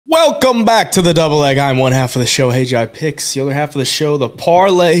Welcome back to the Double Leg. I'm one half of the show, Hey Jai Picks. The other half of the show, the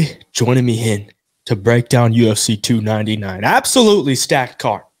Parlay, joining me in to break down UFC 299. Absolutely stacked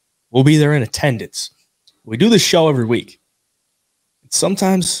card. We'll be there in attendance. We do this show every week.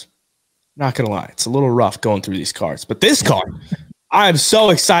 Sometimes, not going to lie, it's a little rough going through these cards. But this card, I'm so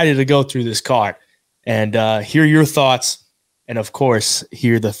excited to go through this card and hear your thoughts. And, of course,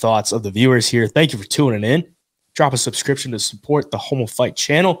 hear the thoughts of the viewers here. Thank you for tuning in. Drop a subscription to support the Homo Fight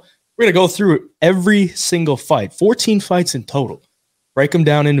channel. We're going to go through every single fight, 14 fights in total. Break them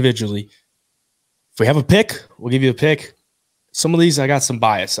down individually. If we have a pick, we'll give you a pick. Some of these I got some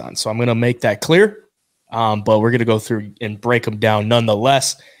bias on, so I'm going to make that clear. But we're going to go through and break them down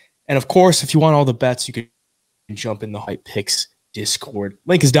nonetheless. And, of course, if you want all the bets, you can jump in the Hype Picks Discord.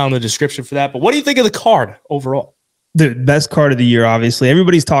 Link is down in the description for that. But what do you think of the card overall? The best card of the year, obviously.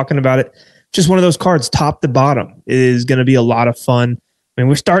 Everybody's talking about it. Just one of those cards, top to bottom, is going to be a lot of fun. I mean,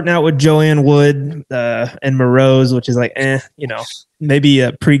 we're starting out with Joanne Wood and Moroz, which is like, maybe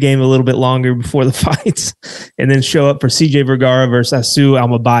a pregame a little bit longer before the fights, and then show up for CJ Vergara versus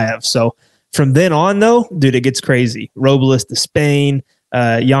Almabaev. So from then on, though, dude, it gets crazy. Robles, Despaigne,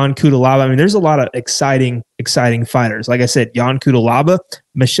 Jan Cutelaba. I mean, there's a lot of exciting fighters. Like I said, Jan Cutelaba,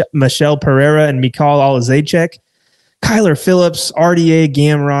 Michelle Pereira, and Mikhail Oleksiejczuk. Kyler Phillips, RDA,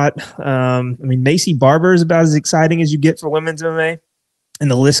 Gamrot. Macy Barber is about as exciting as you get for women's MMA.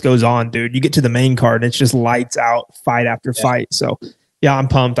 And the list goes on, dude. You get to the main card, and it's just lights out fight after fight. So, yeah, I'm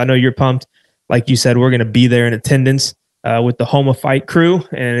pumped. I know you're pumped. Like you said, we're going to be there in attendance with the Homo Fight crew,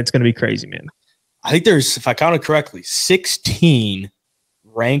 and it's going to be crazy, man. I think there's, if I counted correctly, 16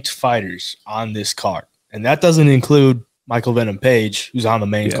 ranked fighters on this card. And that doesn't include Michael Venom Page, who's on the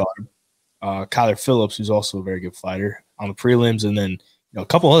main card. Kyler Phillips, who's also a very good fighter on the prelims, and then a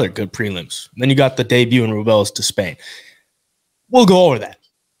couple other good prelims. And then you got the debut in Robles to Spain. We'll go over that.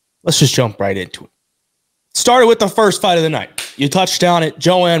 Let's just jump right into it. Started with the first fight of the night. You touched on it.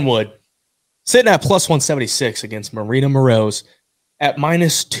 Joanne Wood sitting at plus 176 against Marina Moroz at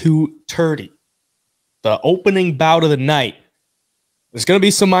minus 230. The opening bout of the night. There's going to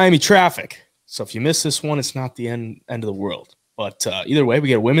be some Miami traffic. So if you miss this one, it's not the end of the world. But either way, we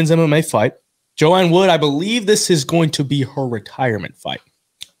get a women's MMA fight. Joanne Wood, I believe this is going to be her retirement fight.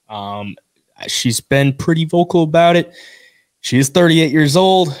 She's been pretty vocal about it. She is 38 years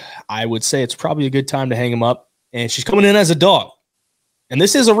old. I would say it's probably a good time to hang him up. And she's coming in as a dog. And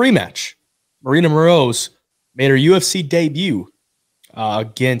this is a rematch. Marina Moroz made her UFC debut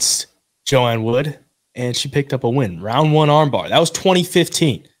against Joanne Wood, and she picked up a win. Round one armbar. That was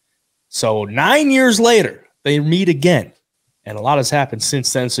 2015. So 9 years later, they meet again. And a lot has happened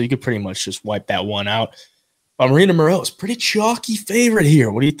since then, so you could pretty much just wipe that one out. But Marina Moroz, pretty chalky favorite here.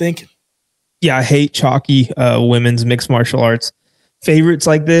 What are you thinking? Yeah, I hate chalky women's mixed martial arts favorites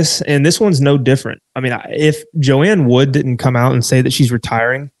like this, and this one's no different. I mean, if Joanne Wood didn't come out and say that she's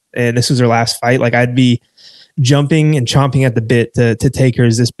retiring and this was her last fight, like I'd be jumping and chomping at the bit to take her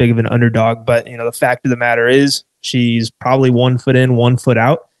as this big of an underdog. But, the fact of the matter is she's probably 1 foot in, 1 foot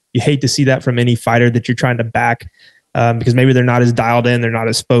out. You hate to see that from any fighter that you're trying to back. Because maybe they're not as dialed in, they're not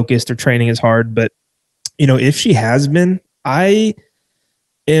as focused, they're training as hard. But, if she has been, I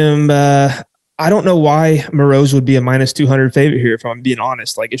don't know why Moroz would be a minus 200 favorite here, if I'm being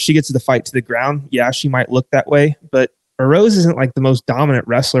honest. Like, if she gets the fight to the ground, yeah, she might look that way. But Moroz isn't like the most dominant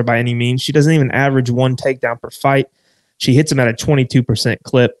wrestler by any means. She doesn't even average one takedown per fight. She hits them at a 22%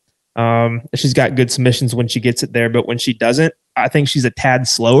 clip. She's got good submissions when she gets it there. But when she doesn't, I think she's a tad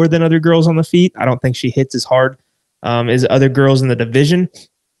slower than other girls on the feet. I don't think she hits as hard as other girls in the division.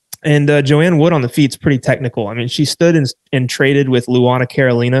 And Joanne Wood on the feet's pretty technical. I mean, she stood and traded with Luana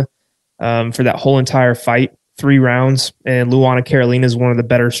Carolina for that whole entire fight, 3 rounds. And Luana Carolina is one of the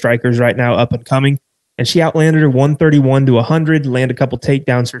better strikers right now, up and coming. And she outlanded her 131 to 100, landed a couple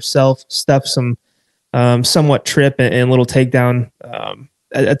takedowns herself, stuffed some somewhat trip and little takedown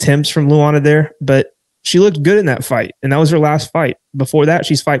attempts from Luana there. But she looked good in that fight, and that was her last fight. Before that,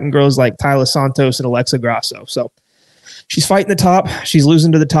 she's fighting girls like Tyler Santos and Alexa Grasso. So she's fighting the top. She's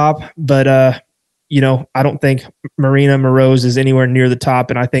losing to the top. But, I don't think Marina Moroz is anywhere near the top,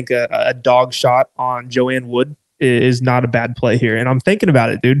 and I think a dog shot on Joanne Wood is not a bad play here. And I'm thinking about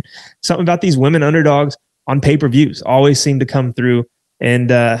it, dude. Something about these women underdogs on pay-per-views always seem to come through.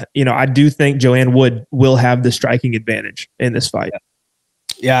 And, I do think Joanne Wood will have the striking advantage in this fight.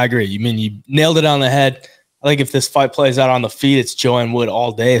 Yeah, I agree. You nailed it on the head. I think if this fight plays out on the feet, it's Joanne Wood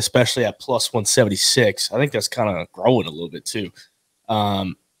all day, especially at plus 176. I think that's kind of growing a little bit too.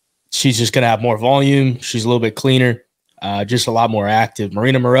 She's just going to have more volume. She's a little bit cleaner, just a lot more active.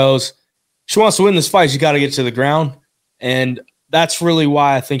 Marina Moroz, she wants to win this fight. She got to get to the ground. And that's really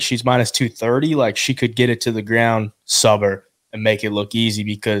why I think she's minus 230. Like, she could get it to the ground, sub her, and make it look easy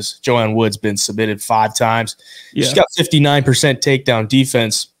because Joanne Wood's been submitted 5 times. Yeah. She's got 59% takedown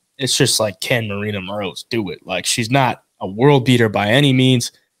defense. It's just like, can Marina Moroz do it? Like, she's not a world beater by any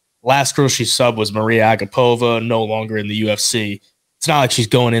means. Last girl she subbed was Maria Agapova, no longer in the UFC. It's not like she's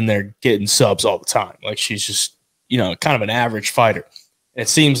going in there getting subs all the time. Like, she's just, you know, kind of an average fighter. It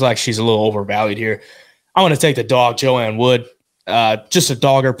seems like she's a little overvalued here. I want to take the dog, Joanne Wood. Just a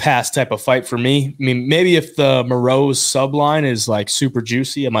dog or pass type of fight for me. I mean, maybe if the Moroz subline is like super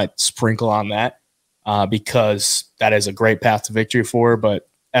juicy, I might sprinkle on that because that is a great path to victory for her. But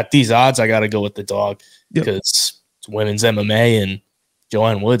at these odds, I got to go with the dog because it's women's MMA and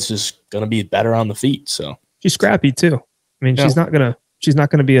Joanne Wood's just going to be better on the feet. So she's scrappy too. I mean, she's not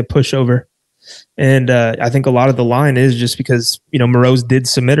gonna be a pushover. And I think a lot of the line is just because, you know, Moroz did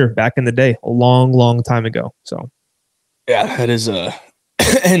submit her back in the day, a long, long time ago. So, yeah, that is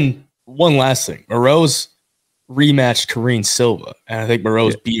and one last thing. Moroz rematched Karine Silva. And I think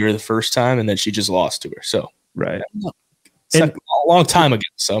Moroz beat her the first time, and then she just lost to her. So, right. It's a long time ago.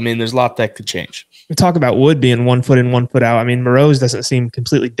 So, I mean, there's a lot that could change. We talk about Wood being 1 foot in, 1 foot out. I mean, Moroz doesn't seem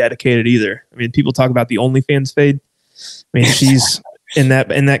completely dedicated either. I mean, people talk about the OnlyFans fade. I mean, she's in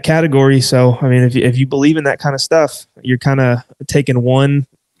that category. So, I mean, if you believe in that kind of stuff, you're kind of taking one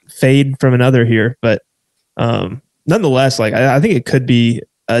fade from another here. But nonetheless, like I think it could be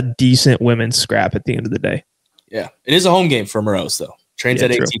a decent women's scrap at the end of the day. Yeah, it is a home game for Moroz though. Trains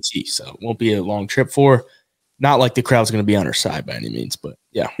at ATT, so it won't be a long trip for her. Not like the crowd's going to be on her side by any means, but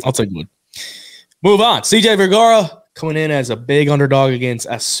yeah, I'll take Wood. Move on. CJ Vergara coming in as a big underdog against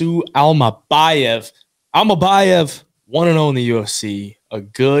Asu Almabaev. Almabaev 1-0 in the UFC, a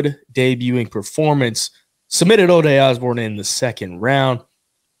good debuting performance. Submitted Ode Osborne in the second round.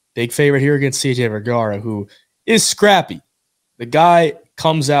 Big favorite here against CJ Vergara, who is scrappy. The guy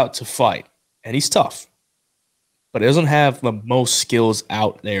comes out to fight, and he's tough, but he doesn't have the most skills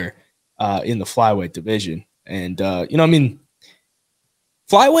out there in the flyweight division. And, you know, I mean,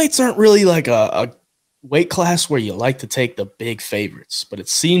 flyweights aren't really like a weight class where you like to take the big favorites, but it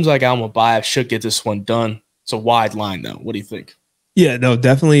seems like Almabaev should get this one done. It's a wide line, though. What do you think? Yeah, no,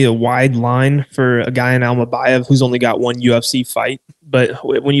 definitely a wide line for a guy in Almabaev who's only got one UFC fight. But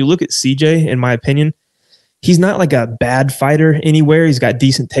when you look at CJ, in my opinion, he's not like a bad fighter anywhere. He's got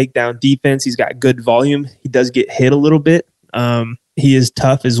decent takedown defense. He's got good volume. He does get hit a little bit. He is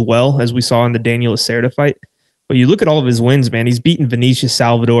tough as well, as we saw in the Daniel Lacerda fight. But you look at all of his wins, man. He's beaten Vinicius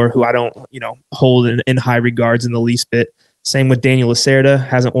Salvador, who I don't, you know, hold in high regards in the least bit. Same with Daniel Lacerda,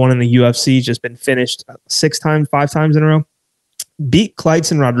 hasn't won in the UFC, just been finished 5 times in a row. Beat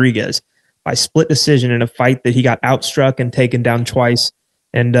Kleidson Rodriguez by split decision in a fight that he got outstruck and taken down twice.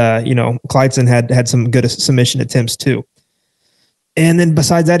 And, you know, Kleidson had some good submission attempts too. And then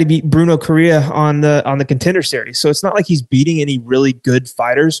besides that, he beat Bruno Correa on the Contender Series. So it's not like he's beating any really good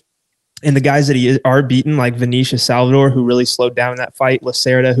fighters. And the guys that he are beaten, like Vinicius Salvador, who really slowed down in that fight,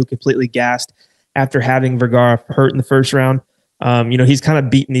 Lacerda, who completely gassed after having Vergara hurt in the first round. You know, he's kind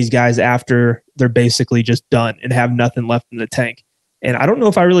of beaten these guys after they're basically just done and have nothing left in the tank. And I don't know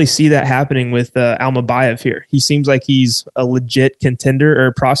if I really see that happening with Almabaev here. He seems like he's a legit contender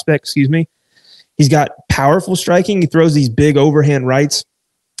or prospect, excuse me. He's got powerful striking. He throws these big overhand rights,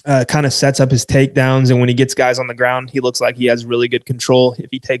 kind of sets up his takedowns. And when he gets guys on the ground, he looks like he has really good control. If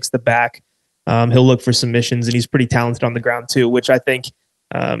he takes the back, he'll look for submissions, and he's pretty talented on the ground too, which I think,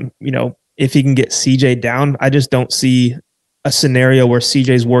 you know, if he can get CJ down, I just don't see a scenario where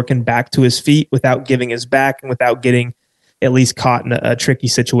CJ's working back to his feet without giving his back and without getting at least caught in a tricky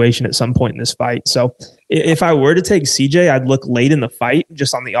situation at some point in this fight. So if I were to take CJ, I'd look late in the fight,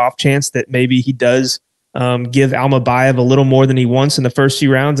 just on the off chance that maybe he does give Almabaev a little more than he wants in the first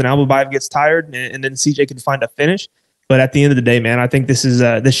few rounds, and Almabaev gets tired, and then CJ could find a finish. But at the end of the day, man, I think this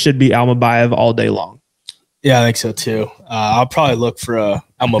should be Almabaev all day long. Yeah, I think so too. I'll probably look for a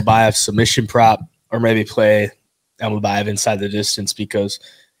Almabaev submission prop, or maybe play Almabaev inside the distance because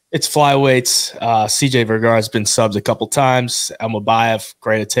it's flyweights. CJ Vergara has been subbed a couple times. Almabaev,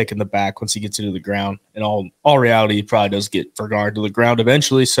 great at taking the back once he gets into the ground. In all reality, he probably does get Vergara to the ground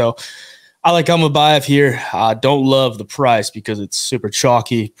eventually. So I like Almabaev here. Don't love the price because it's super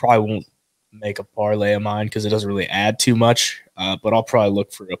chalky. Probably won't make a parlay of mine because it doesn't really add too much. But I'll probably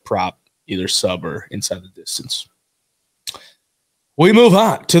look for a prop, either sub or inside the distance. We move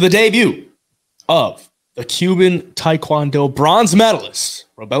on to the debut of the Cuban Taekwondo bronze medalist,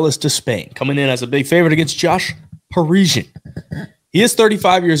 Robelis Despaigne, coming in as a big favorite against Josh Parisian. He is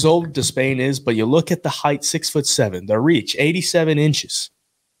 35 years old, Despaigne is, but you look at the height, 6'7", the reach, 87 inches.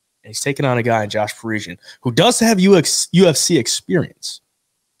 And he's taking on a guy in Josh Parisian who does have UFC experience,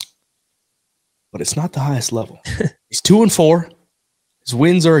 but it's not the highest level. He's 2-4. His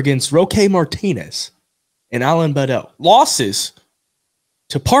wins are against Roque Martinez and Almabaev. Losses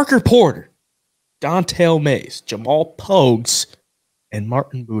to Parker Porter, Don'Tale Mays, Jamal Pogues, and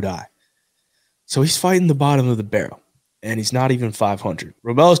Martin Buday. So he's fighting the bottom of the barrel, and he's not even 500.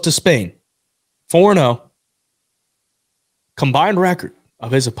 Moroz Despaigne, 4-0. Combined record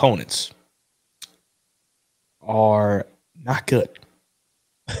of his opponents are not good.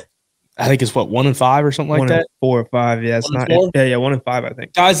 I think it's 1-5 or something like that. 4 or 5. Yeah, it's not. 4? Yeah, 1-5. I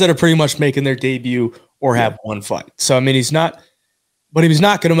think guys that are pretty much making their debut or have one fight. So I mean, he's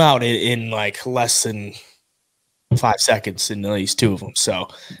knocking them out in like less than 5 seconds in at least 2 of them. So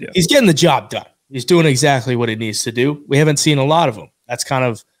he's getting the job done. He's doing exactly what he needs to do. We haven't seen a lot of him. That's kind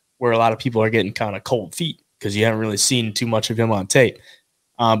of where a lot of people are getting kind of cold feet because you haven't really seen too much of him on tape.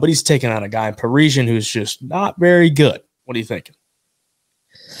 But he's taking on a guy in Parisian who's just not very good. What are you thinking?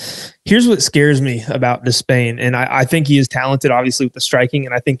 Here's what scares me about Despaigne, and I think he is talented, obviously, with the striking,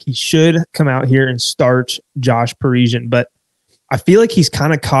 and I think he should come out here and starch Josh Parisian. But I feel like he's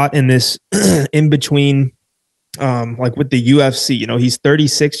kind of caught in this in between, like with the UFC. You know, he's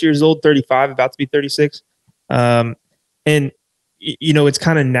 36 years old, 35, about to be 36. And, you know, it's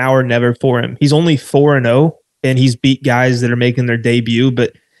kind of now or never for him. He's only 4-0, and he's beat guys that are making their debut.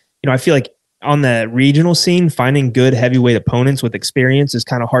 But, you know, I feel like on the regional scene, finding good heavyweight opponents with experience is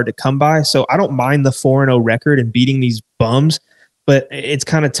kind of hard to come by. So I don't mind the 4-0 record and beating these bums, but it's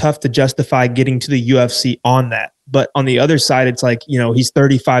kind of tough to justify getting to the UFC on that. But on the other side, it's like, you know, he's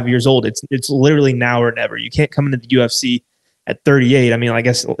 35 years old. It's literally now or never. You can't come into the UFC at 38. I mean, I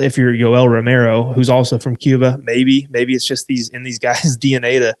guess if you're Yoel Romero, who's also from Cuba, maybe it's just these guys'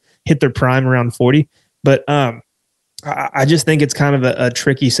 DNA to hit their prime around 40. But I just think it's kind of a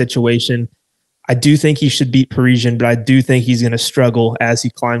tricky situation. I do think he should beat Parisian, but I do think he's going to struggle as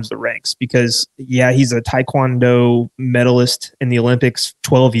he climbs the ranks because, yeah, he's a Taekwondo medalist in the Olympics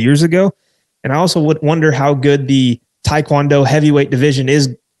 12 years ago. And I also would wonder how good the Taekwondo heavyweight division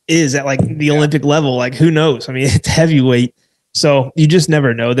is at like the Olympic level. Like, who knows? I mean, it's heavyweight. So you just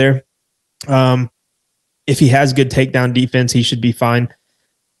never know there. If he has good takedown defense, he should be fine.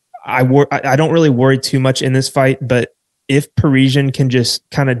 I don't really worry too much in this fight, but if Parisian can just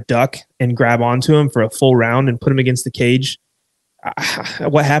kind of duck and grab onto him for a full round and put him against the cage,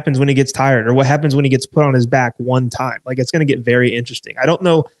 what happens when he gets tired or what happens when he gets put on his back one time? Like, it's going to get very interesting. I don't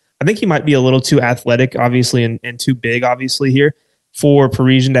know. I think he might be a little too athletic, obviously, and too big, obviously, here for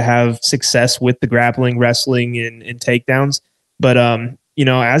Parisian to have success with the grappling, wrestling, and takedowns. But, you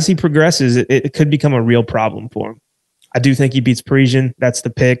know, as he progresses, it could become a real problem for him. I do think he beats Parisian. That's the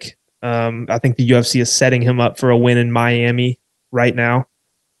pick. I think the UFC is setting him up for a win in Miami right now.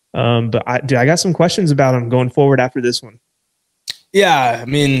 But I got some questions about him going forward after this one. Yeah, I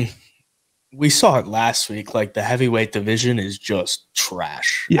mean, we saw it last week. Like, the heavyweight division is just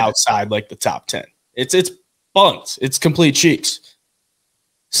trash outside like the top 10. It's bunts. It's complete cheeks.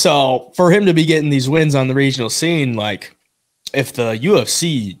 So for him to be getting these wins on the regional scene, like if the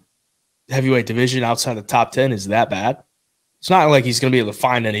UFC heavyweight division outside the top 10 is that bad, it's not like he's going to be able to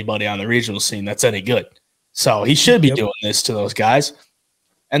find anybody on the regional scene that's any good. So he should be doing this to those guys.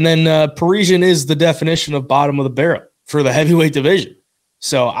 And then Parisian is the definition of bottom of the barrel for the heavyweight division.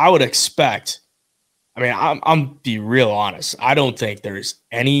 So I would expect, I mean, I'm be real honest. I don't think there's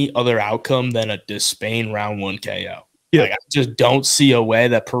any other outcome than a Despaigne round 1 KO. Yeah. Like, I just don't see a way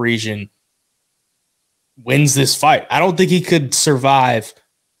that Parisian wins this fight. I don't think he could survive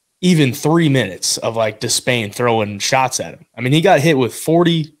even 3 minutes of like Despaigne throwing shots at him. I mean, he got hit with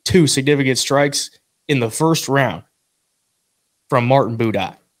 42 significant strikes in the first round from Martin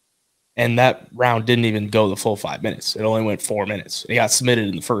Buday. And that round didn't even go the full 5 minutes. It only went 4 minutes. He got submitted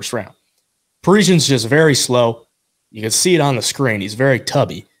in the first round. Parisian's just very slow. You can see it on the screen. He's very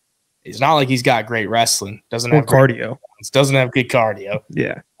tubby. It's not like he's got great wrestling. Doesn't have cardio. Doesn't have good cardio.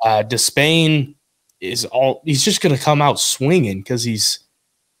 Yeah. Despaigne is he's just going to come out swinging because he's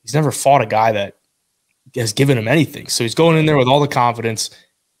never fought a guy that has given him anything. So he's going in there with all the confidence.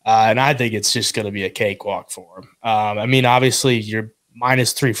 And I think it's just going to be a cakewalk for him. I mean, obviously, your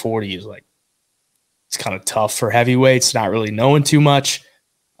minus 340 is like, it's kind of tough for heavyweights, not really knowing too much.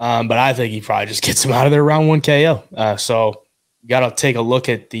 But I think he probably just gets him out of there round 1 KO. So you got to take a look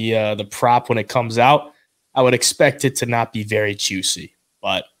at the prop when it comes out. I would expect it to not be very juicy,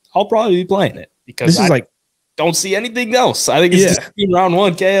 but I'll probably be playing it because I don't see anything else. I think it's just round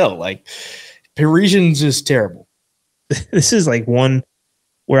 1 KO. Like, Parisian's just terrible. This is like one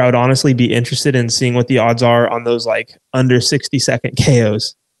where I would honestly be interested in seeing what the odds are on those like under 60-second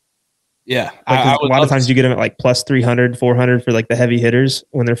KOs. Yeah. Like a lot of times you get him at like plus 300, 400 for like the heavy hitters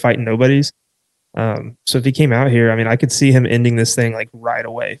when they're fighting nobodies. So if he came out here, I mean, I could see him ending this thing like right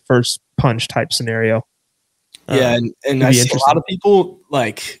away, first punch type scenario. Yeah, and I see a lot of people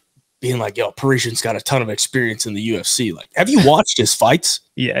like being like, "Yo, Parisian's got a ton of experience in the UFC." Like, have you watched his fights?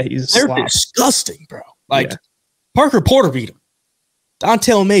 Yeah, they're disgusting, bro. Like, Parker Porter beat him.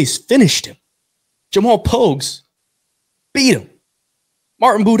 Dante Mays finished him. Jamal Pogues beat him.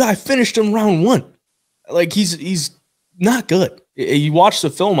 Martin Budai finished him round 1. Like, he's not good. You watch the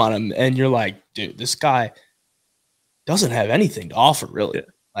film on him, and you're like, dude, this guy doesn't have anything to offer, really. Yeah.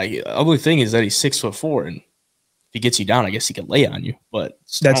 Like, the only thing is that he's 6'4", and if he gets you down, I guess he can lay on you. But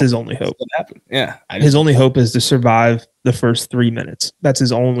that's his only hope. Yeah, his only hope is to survive the first 3 minutes. That's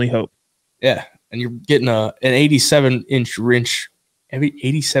his only hope. Yeah, and you're getting an 87-inch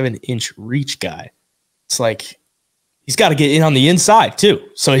reach guy. It's like he's got to get in on the inside too.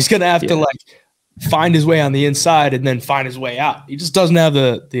 So he's gonna have to like find his way on the inside and then find his way out. He just doesn't have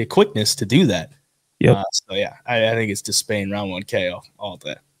the quickness to do that. Yeah. So yeah, I think it's Despaigne round 1 KO all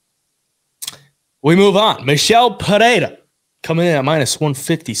day. We move on. Michel Pereira coming in at minus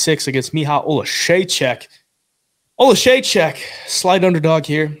 156 against Michal Oleksiejczuk. Oleksiejczuk, slight underdog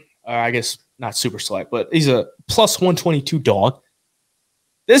here. I guess not super slight, but he's a plus 122 dog.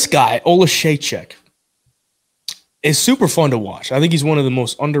 This guy, Oleksiejczuk, is super fun to watch. I think he's one of the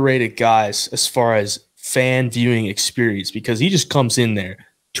most underrated guys as far as fan viewing experience because he just comes in there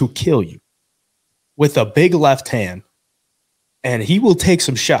to kill you with a big left hand, and he will take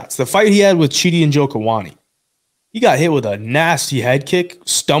some shots. The fight he had with Chidi and Jokawani, he got hit with a nasty head kick,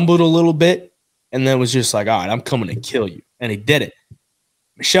 stumbled a little bit, and then was just like, all right, I'm coming to kill you. And he did it.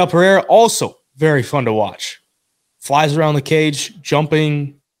 Michel Pereira, also very fun to watch. Flies around the cage,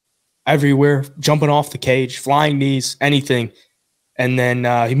 jumping everywhere, jumping off the cage, flying knees, anything. And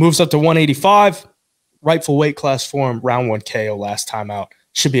then he moves up to 185, rightful weight class for him, round 1 KO last time out.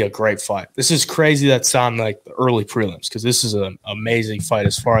 Should be a great fight. This is crazy that's on like the early prelims because this is an amazing fight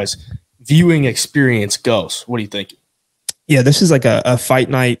as far as viewing experience goes. What do you think? Yeah, this is like a fight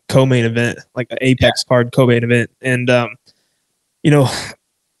night co-main event, like an Apex card co-main event. And,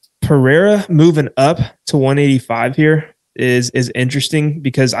 Pereira moving up to 185 here is interesting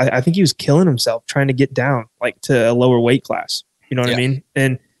because I think he was killing himself trying to get down like to a lower weight class. You know what I mean?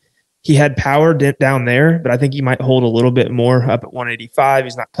 And he had power down there, but I think he might hold a little bit more up at 185.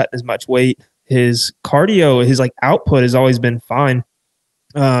 He's not cutting as much weight. His cardio, his like output has always been fine.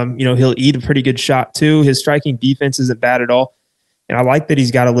 He'll eat a pretty good shot too. His striking defense isn't bad at all. And I like that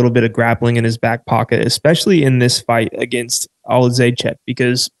he's got a little bit of grappling in his back pocket, especially in this fight against Oleksiejczuk,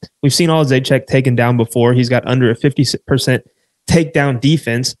 because we've seen Oleksiejczuk taken down before. He's got under a 50% takedown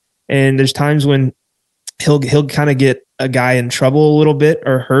defense. And there's times when he'll kind of get a guy in trouble a little bit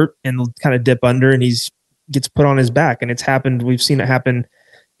or hurt and kind of dip under and gets put on his back. And it's happened. We've seen it happen,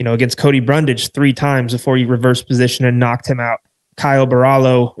 against Cody Brundage 3 times before he reversed position and knocked him out. Kyle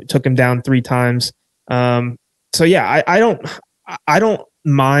Barallo took him down 3 times. So yeah, I don't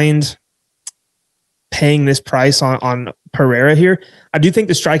mind paying this price on Pereira here. I do think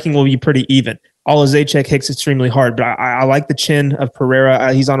the striking will be pretty even. Oleksiejczuk hits extremely hard, but I like the chin of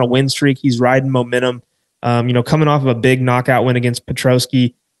Pereira. He's on a win streak. He's riding momentum. Coming off of a big knockout win against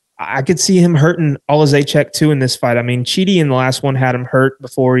Petrosky, I could see him hurting Oleksiejczuk too in this fight. I mean, Chidi in the last one had him hurt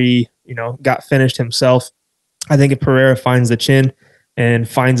before he, got finished himself. I think if Pereira finds the chin and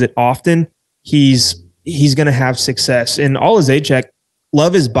finds it often, he's going to have success. And Oleksiejczuk,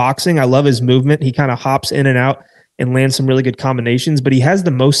 love his boxing. I love his movement. He kind of hops in and out and lands some really good combinations, but he has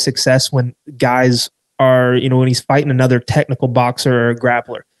the most success when guys are, when he's fighting another technical boxer or a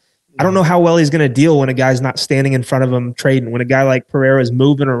grappler. I don't know how well he's going to deal when a guy's not standing in front of him trading, when a guy like Pereira is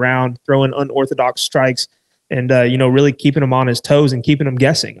moving around, throwing unorthodox strikes and, really keeping him on his toes and keeping him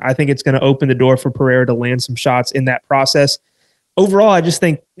guessing. I think it's going to open the door for Pereira to land some shots in that process. Overall, I just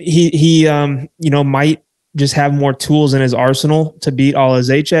think he might just have more tools in his arsenal to beat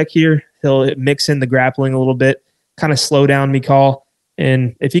Oleksiejczuk here. He'll mix in the grappling a little bit, kind of slow down Michal.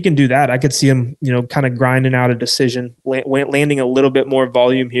 And if he can do that, I could see him, kind of grinding out a decision, landing a little bit more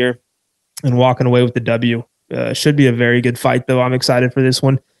volume here and walking away with the W. Should be a very good fight, though. I'm excited for this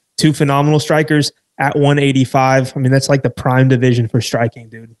one. 2 phenomenal strikers at 185. I mean, that's like the prime division for striking,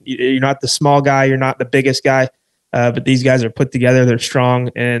 dude. You're not the small guy. You're not the biggest guy. But these guys are put together. They're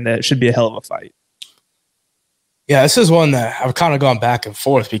strong, and it should be a hell of a fight. Yeah, this is one that I've kind of gone back and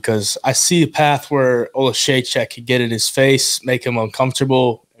forth because I see a path where Oleksiejczuk could get in his face, make him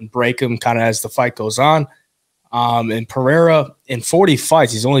uncomfortable, and break him kind of as the fight goes on. And Pereira, in 40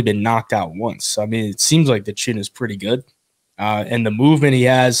 fights, he's only been knocked out once. I mean, it seems like the chin is pretty good. And the movement he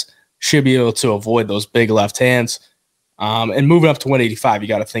has, should be able to avoid those big left hands. And moving up to 185, you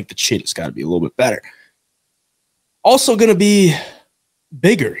got to think the chin has got to be a little bit better. Also going to be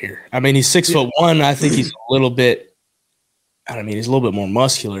bigger here. I mean, he's 6'1". I think he's a little bit, he's a little bit more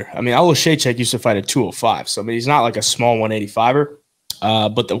muscular. I mean, Oleksiejczuk used to fight at 205. So, I mean, he's not like a small 185er.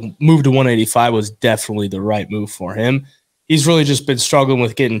 But the move to 185 was definitely the right move for him. He's really just been struggling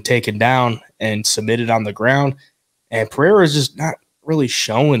with getting taken down and submitted on the ground. And Pereira is just not really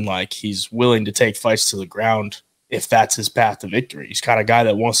showing like he's willing to take fights to the ground if that's his path to victory. He's kind of a guy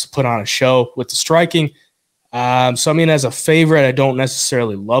that wants to put on a show with the striking. So, I mean, as a favorite, I don't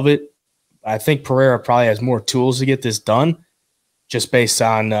necessarily love it. I think Pereira probably has more tools to get this done just based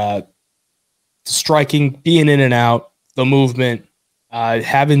on the striking, being in and out, the movement,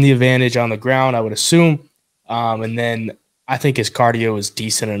 having the advantage on the ground, I would assume. And then I think his cardio is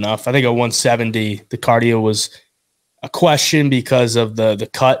decent enough. I think at 170, the cardio was a question because of the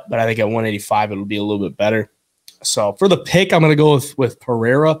cut, but I think at 185, it'll be a little bit better. So for the pick, I'm going to go with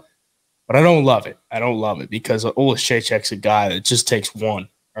Pereira, but I don't love it. I don't love it because Oleksiejczuk's a guy that just takes one.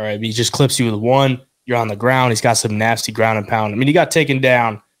 All right, he just clips you with one. You're on the ground. He's got some nasty ground and pound. I mean, he got taken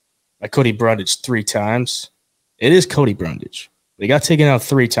down by Cody Brundage 3 times. It is Cody Brundage, but he got taken out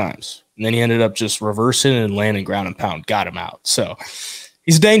 3 times, and then he ended up just reversing and landing ground and pound, got him out. So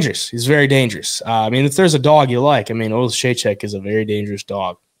he's dangerous. He's very dangerous. I mean, if there's a dog you like, I mean, Oleksiejczuk is a very dangerous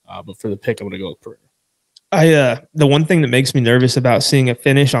dog. But for the pick, I'm going to go with Pereira. The one thing that makes me nervous about seeing a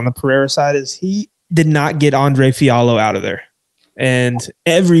finish on the Pereira side is he did not get Andre Fiallo out of there. And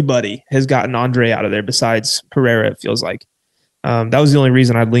everybody has gotten Andre out of there besides Pereira, it feels like. That was the only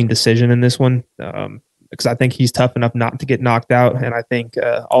reason I'd lean decision in this one, because I think he's tough enough not to get knocked out, and I think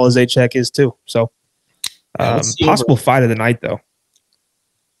Oleksiejczuk is too. So possible fight of the night, though.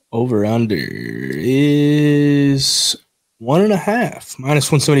 Over-under is 1.5.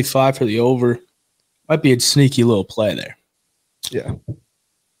 Minus 175 for the over. Might be a sneaky little play there. Yeah.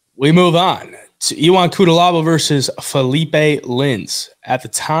 We move on to Ion Cutelaba versus Felipe Lins. At the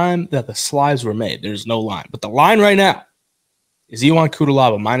time that the slides were made, there's no line. But the line right now is Ion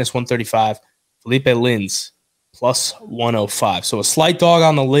Cutelaba minus 135, Felipe Lins plus 105. So a slight dog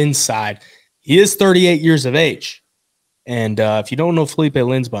on the Lins side. He is 38 years of age. And if you don't know Felipe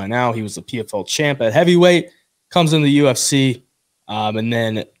Lins by now, he was the PFL champ at heavyweight, comes in the UFC, and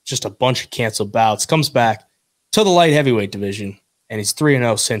then just a bunch of canceled bouts, comes back to the light heavyweight division, and he's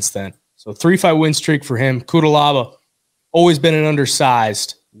 3-0 since then. So 3-fight win streak for him. Cutelaba, always been an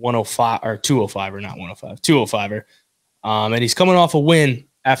undersized 105 or 205 or not 105, 205er. And he's coming off a win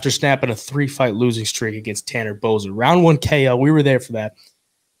after snapping a 3-fight losing streak against Tanner Boser. Round 1 KO. We were there for that.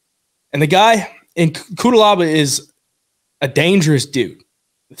 And the guy in Cutelaba is a dangerous dude.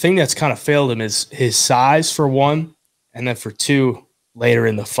 The thing that's kind of failed him is his size, for one, and then for two, later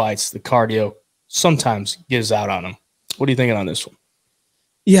in the fights, the cardio sometimes gives out on him. What are you thinking on this one?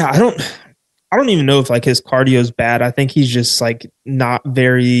 Yeah, I don't even know if like his cardio is bad. I think he's just like not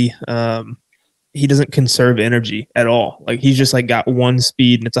very he doesn't conserve energy at all. Like he's just like got one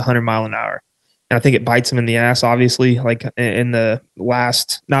speed and it's 100 mile an hour. And I think it bites him in the ass, obviously, like in the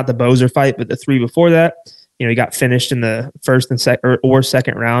last, not the Boser fight, but the 3 before that. You know, he got finished in the first and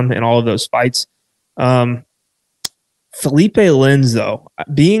second round in all of those fights. Felipe Lins, though,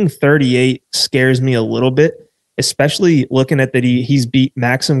 being 38 scares me a little bit, especially looking at that he's beat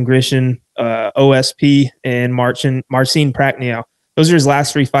Maxim Grishin, OSP, and Marcin Prachnio. Those are his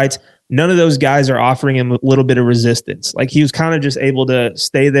last 3 fights. None of those guys are offering him a little bit of resistance. Like he was kind of just able to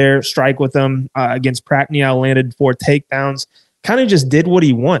stay there, strike with them against Prachnio, landed 4 takedowns, kind of just did what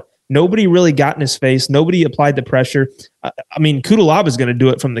he wanted. Nobody really got in his face. Nobody applied the pressure. I mean, Cutelaba is going to do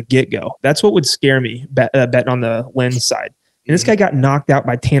it from the get-go. That's what would scare me betting on the Lins side. And this guy got knocked out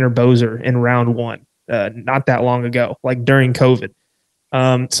by Tanner Boser in round 1 not that long ago, like during COVID.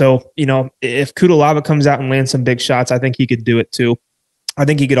 So, you know, if Cutelaba comes out and lands some big shots, I think he could do it too. I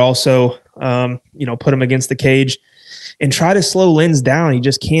think he could also, you know, put him against the cage and try to slow Lins down. He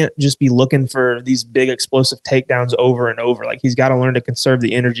just can't just be looking for these big explosive takedowns over and over. Like he's got to learn to conserve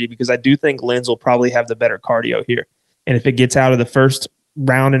the energy, because I do think Lins will probably have the better cardio here. And if it gets out of the first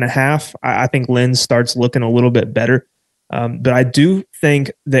round and a half, I think Lins starts looking a little bit better. But I do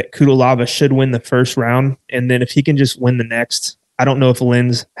think that Cutelaba should win the first round. And then if he can just win the next, I don't know if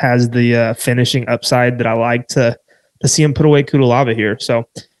Lins has the finishing upside that I like to see him put away Cutelaba here. So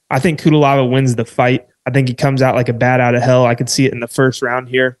I think Cutelaba wins the fight. I think he comes out like a bat out of hell. I could see it in the first round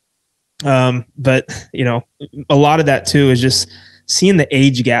here. But, you know, a lot of that too is just seeing the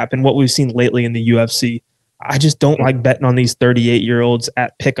age gap and what we've seen lately in the UFC. I just don't like betting on these 38-year-olds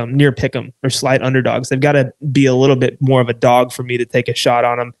at near pick'em or slight underdogs. They've got to be a little bit more of a dog for me to take a shot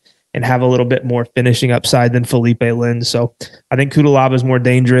on them. and have a little bit more finishing upside than Felipe Lins. So I think Cutelaba is more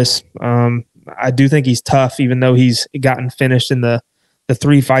dangerous. I do think he's tough, even though he's gotten finished in the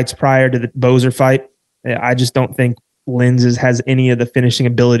 3 fights prior to the Boser fight. I just don't think Lins has any of the finishing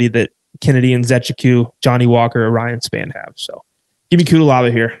ability that Kennedy and Nzechukwu, Johnny Walker, or Ryan Spann have. So give me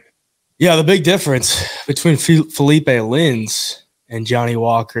Cutelaba here. Yeah, the big difference between Felipe Lins and Johnny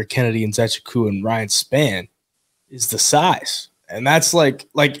Walker, Kennedy and Nzechukwu, and Ryan Spann is the size. And that's like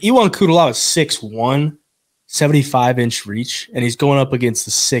Iwan Cutelaba is 6'1", 75-inch reach, and he's going up against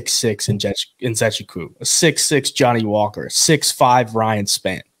the 6'6" Nzechukwu, a 6'6" Johnny Walker, a 6'5" Ryan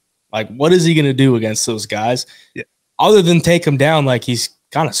Spann. Like, what is he going to do against those guys? Yeah. Other than take him down, like, he's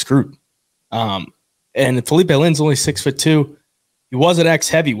kind of screwed. And Felipe Lin's only 6'2". He was an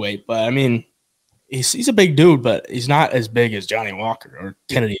ex-heavyweight, but, I mean, he's a big dude, but he's not as big as Johnny Walker or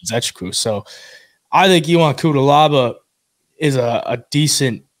Kennedy Nzechukwu. So I think Iwan Cutelaba is a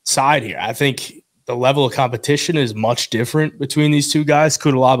decent side here. I think the level of competition is much different between these two guys.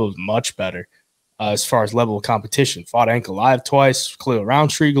 Cutelaba was much better as far as level of competition. Fought Ankalaev twice, Khalil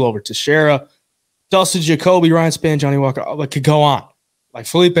Roundtree, Glover Teixeira, Dustin Jacoby, Ryan Spann, Johnny Walker. I could go on. Like,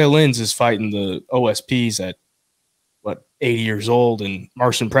 Felipe Lins is fighting the OSPs at, 80 years old, and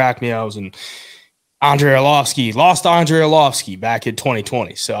Marcin Prachmios and Andrei Arlovsky. Lost to Andrei Arlovsky back in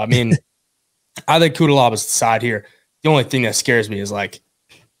 2020. So, I mean, I think Cutelaba's the side here. The only thing that scares me is, like,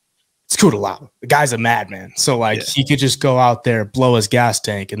 it's Cutelaba. The guy's a madman. So, like, he could just go out there, blow his gas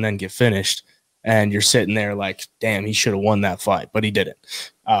tank, and then get finished. And you're sitting there like, damn, he should have won that fight, but he didn't.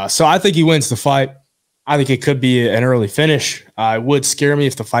 So I think he wins the fight. I think it could be an early finish. It would scare me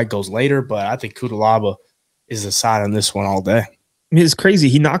if the fight goes later, but I think Cutelaba is the side on this one all day. I mean, it's crazy.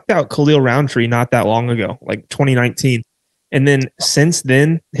 He knocked out Khalil Roundtree not that long ago, like 2019. And then since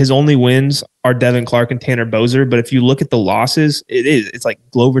then, his only wins are Devin Clark and Tanner Boser. But if you look at the losses, it's like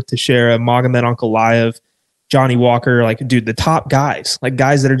Glover Teixeira, Magomed Ankalaev, Johnny Walker, like, dude, the top guys, like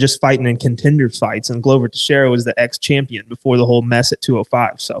guys that are just fighting in contenders fights. And Glover Teixeira was the ex-champion before the whole mess at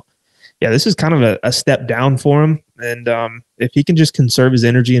 205. So, yeah, this is kind of a step down for him. And if he can just conserve his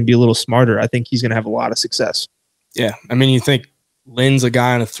energy and be a little smarter, I think he's going to have a lot of success. Yeah, I mean, you think Lin's a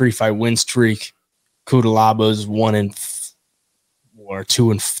guy on a 3-fight win streak. Cutelaba's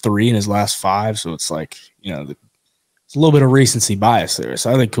 1-2 and 3 in his last 5. So it's like, you know, it's a little bit of recency bias there.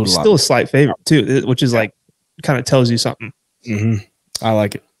 So I think Cutelaba still a slight favorite too, which is like, kind of tells you something. I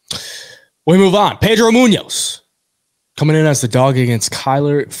like it. We move on. Pedro Munhoz coming in as the dog against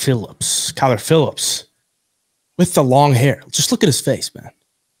Kyler Phillips. Kyler Phillips with the long hair. Just look at his face, man.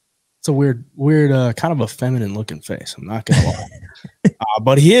 It's a weird, kind of a feminine looking face. I'm not gonna lie,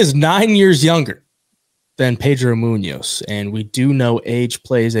 but he is 9 years younger than Pedro Munhoz, and we do know age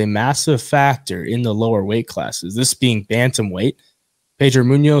plays a massive factor in the lower weight classes. This being bantamweight, Pedro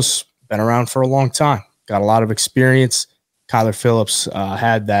Munhoz been around for a long time, got a lot of experience. Kyler Phillips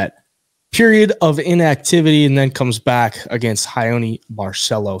had that period of inactivity and then comes back against Raoni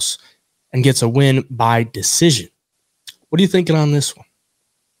Barcelos and gets a win by decision. What are you thinking on this one?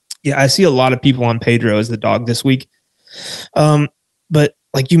 Yeah, I see a lot of people on Pedro as the dog this week. But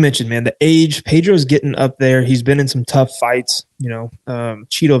like you mentioned, man, the age, Pedro's getting up there. He's been in some tough fights. You know,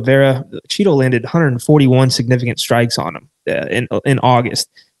 Cheeto landed 141 significant strikes on him in August.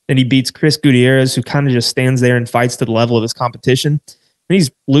 Then he beats Chris Gutierrez, who kind of just stands there and fights to the level of his competition. And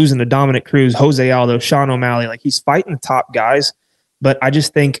he's losing to Dominic Cruz, Jose Aldo, Sean O'Malley. Like, he's fighting the top guys. But I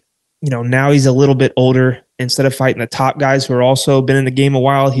just think, you know, now he's a little bit older. Instead of fighting the top guys who are also been in the game a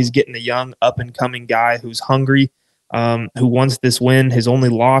while, he's getting a young up-and-coming guy who's hungry, who wants this win. His only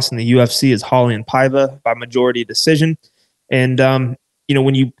loss in the UFC is Raulian Paiva by majority decision. And, you know,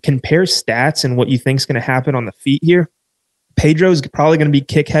 when you compare stats and what you think is going to happen on the feet here, Pedro's probably going to be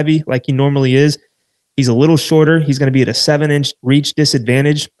kick heavy like he normally is. He's a little shorter. He's going to be at a 7-inch reach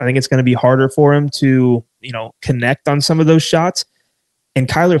disadvantage. I think it's going to be harder for him to, you know, connect on some of those shots. And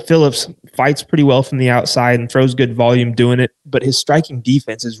Kyler Phillips fights pretty well from the outside and throws good volume doing it, but his striking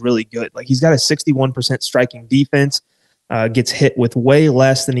defense is really good. Like, he's got a 61% striking defense, gets hit with way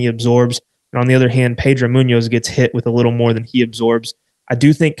less than he absorbs. And on the other hand, Pedro Munhoz gets hit with a little more than he absorbs. I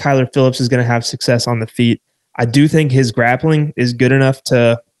do think Kyler Phillips is going to have success on the feet. I do think his grappling is good enough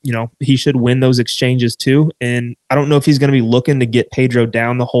to, you know, he should win those exchanges too. And I don't know if he's going to be looking to get Pedro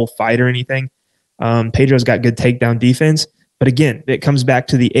down the whole fight or anything. Pedro's got good takedown defense. But again, it comes back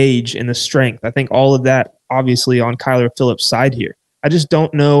to the age and the strength. I think all of that obviously on Kyler Phillips' side here. I just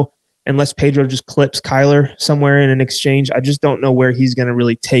don't know, unless Pedro just clips Kyler somewhere in an exchange, I just don't know where he's going to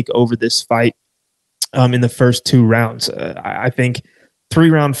really take over this fight in the first 2 rounds. I think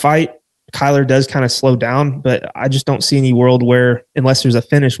 3-round fight, Kyler does kind of slow down, but I just don't see any world where, unless there's a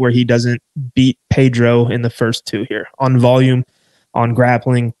finish, where he doesn't beat Pedro in the first two here on volume, on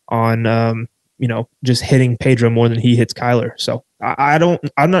grappling, on just hitting Pedro more than he hits Kyler. So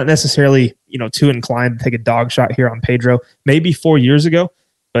I'm not necessarily too inclined to take a dog shot here on Pedro. Maybe 4 years ago,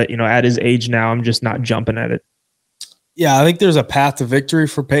 but at his age now, I'm just not jumping at it. Yeah, I think there's a path to victory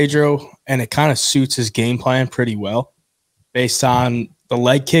for Pedro, and it kind of suits his game plan pretty well. Based on the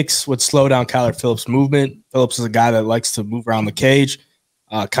leg kicks would slow down Kyler Phillips' movement. Phillips is a guy that likes to move around the cage,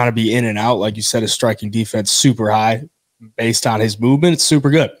 kind of be in and out. Like you said, his striking defense super high. Based on his movement, it's super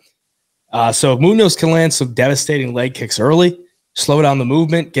good. So if Munhoz can land some devastating leg kicks early, slow down the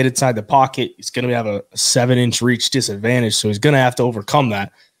movement, get inside the pocket, he's going to have a 7-inch reach disadvantage, so he's going to have to overcome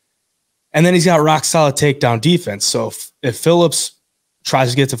that. And then he's got rock-solid takedown defense. So if Phillips tries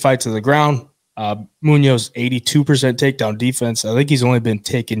to get the fight to the ground, Munhoz 82% takedown defense. I think he's only been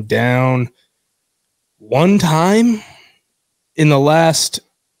taken down one time in the last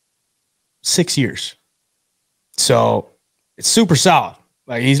 6 years. So it's super solid.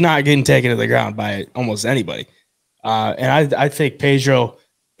 Like, he's not getting taken to the ground by almost anybody. And I think Pedro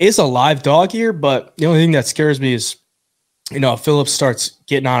is a live dog here, but the only thing that scares me is, if Phillips starts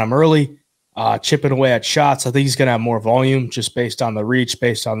getting on him early, chipping away at shots, I think he's going to have more volume just based on the reach,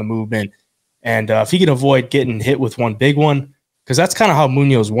 based on the movement. And if he can avoid getting hit with one big one, because that's kind of how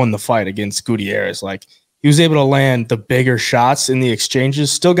Munhoz won the fight against Gutierrez. Like, he was able to land the bigger shots in the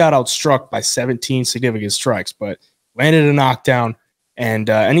exchanges, still got outstruck by 17 significant strikes, but landed a knockdown. And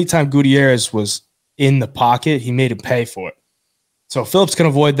anytime Gutierrez was in the pocket, he made him pay for it. So if Phillips can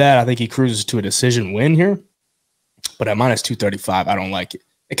avoid that, I think he cruises to a decision win here. But at minus 235, I don't like it.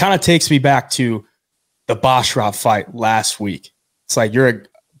 It kind of takes me back to the Basharat fight last week. It's like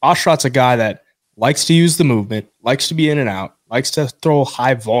Basharat's a guy that likes to use the movement, likes to be in and out, likes to throw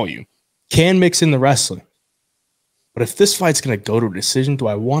high volume, can mix in the wrestling. But if this fight's going to go to a decision, do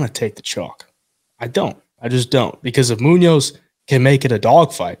I want to take the chalk? I don't. I just don't. Because if Munhoz can make it a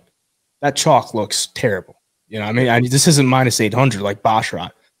dogfight, that chalk looks terrible. This isn't minus 800 like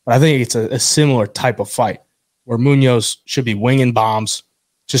Basharat, but I think it's a similar type of fight where Munhoz should be winging bombs,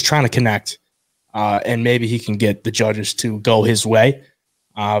 just trying to connect, and maybe he can get the judges to go his way.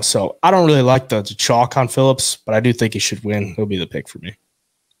 So I don't really like the chalk on Phillips, but I do think he should win. He'll be the pick for me.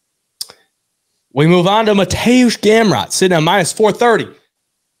 We move on to Mateusz Gamrot, sitting at minus 430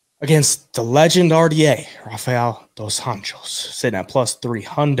 against the legend RDA, Rafael dos Anjos, sitting at plus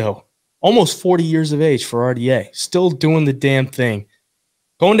 300. Almost 40 years of age for RDA. Still doing the damn thing.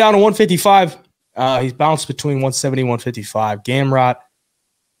 Going down to 155. He's bounced between 170 and 155. Gamrot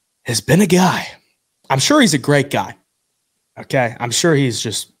has been a guy. I'm sure he's a great guy. Okay? I'm sure he's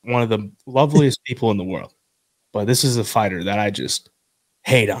just one of the loveliest people in the world. But this is a fighter that I just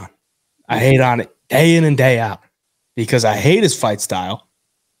hate on. I hate on it day in and day out because I hate his fight style.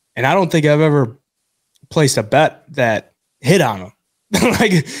 And I don't think I've ever placed a bet that hit on him.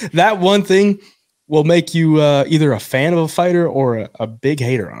 Like, that one thing will make you either a fan of a fighter or a big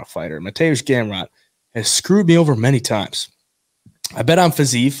hater on a fighter. Mateusz Gamrot has screwed me over many times. I bet on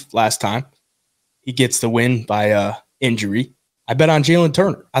Fiziev last time. He gets the win by injury. I bet on Jalen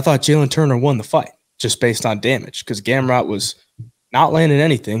Turner. I thought Jalen Turner won the fight just based on damage because Gamrot was not landing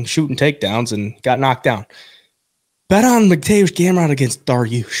anything, shooting takedowns, and got knocked down. Bet on Mateusz Gamrot against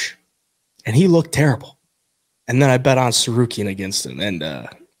Dariush, and he looked terrible. And then I bet on Sarukian against him, and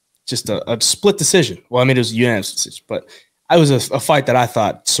just a split decision. Well, I mean, it was a unanimous decision, but it was a fight that I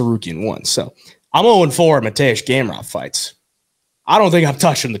thought Sarukian won. So I'm 0-4 at Mateusz Gamrot fights. I don't think I'm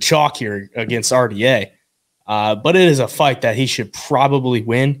touching the chalk here against RDA, but it is a fight that he should probably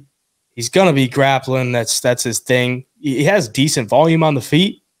win. He's going to be grappling. That's his thing. He has decent volume on the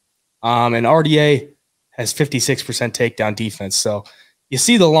feet, and RDA has 56% takedown defense. So you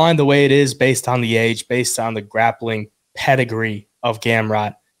see the line the way it is based on the age, based on the grappling pedigree of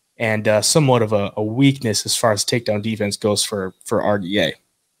Gamrot, and somewhat of a weakness as far as takedown defense goes for RDA.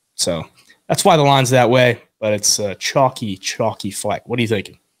 So that's why the line's that way, but it's a chalky fight. What are you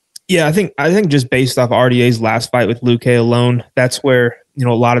thinking? Yeah, I think just based off RDA's last fight with Luque alone, that's where a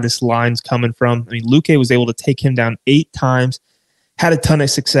lot of this line's coming from. I mean, Luque was able to take him down 8 times, had a ton of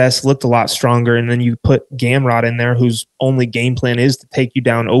success, looked a lot stronger, and then you put Gamrot in there, whose only game plan is to take you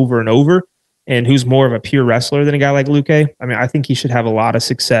down over and over, and who's more of a pure wrestler than a guy like Luque. I mean, I think he should have a lot of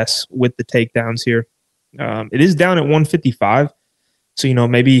success with the takedowns here. It is down at 155, so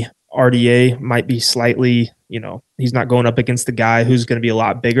maybe RDA might be slightly, he's not going up against the guy who's going to be a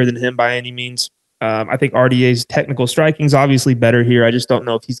lot bigger than him by any means. I think RDA's technical striking is obviously better here. I just don't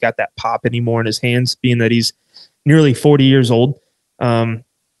know if he's got that pop anymore in his hands, being that he's nearly 40 years old.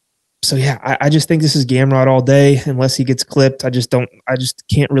 So yeah, I just think this is Gamrot all day unless he gets clipped. I just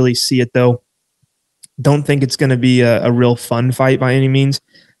can't really see it though. Don't think it's going to be a real fun fight by any means.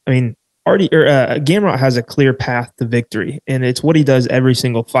 I mean, Gamrot has a clear path to victory, and it's what he does every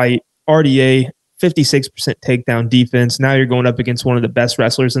single fight. RDA, 56% takedown defense. Now you're going up against one of the best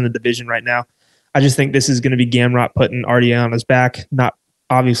wrestlers in the division right now. I just think this is going to be Gamrot putting RDA on his back,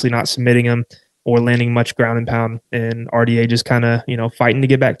 obviously not submitting him or landing much ground and pound, and RDA just kind of, fighting to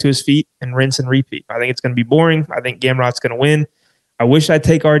get back to his feet and rinse and repeat. I think it's going to be boring. I think Gamrot's going to win. I wish I'd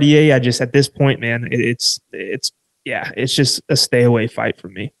take RDA. At this point, man, it's just a stay away fight for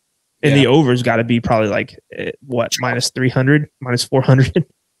me. And the over's got to be probably like minus 300, minus 400.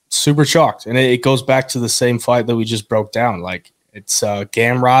 Super chalked. And it goes back to the same fight that we just broke down. Like, it's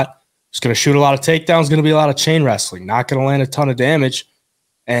Gamrot. It's going to shoot a lot of takedowns, going to be a lot of chain wrestling, not going to land a ton of damage.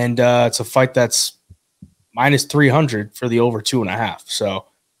 And it's a fight that's minus 300 for the over 2.5. So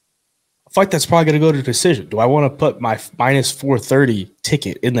a fight that's probably going to go to decision. Do I want to put my minus 430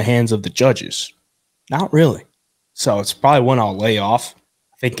 ticket in the hands of the judges? Not really. So it's probably one I'll lay off.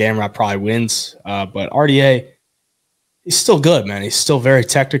 I think Gamrot probably wins. But RDA, he's still good, man. He's still very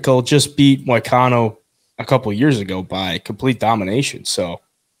technical. Just beat Moicano a couple of years ago by complete domination. So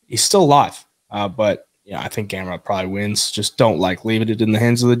he's still alive. But I think Gamrot probably wins. Just don't like leaving it in the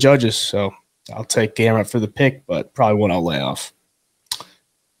hands of the judges. So I'll take Gamrot for the pick, but probably one I'll lay off.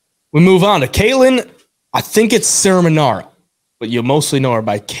 We move on to Caitlin. I think it's Cerminara, but you mostly know her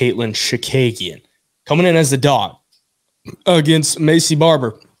by Caitlin Chikagian. Coming in as the dog against Maycee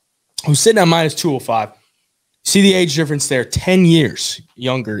Barber, who's sitting at minus 205. See the age difference there. 10 years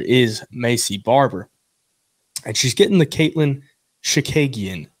younger is Maycee Barber. And she's getting the Caitlin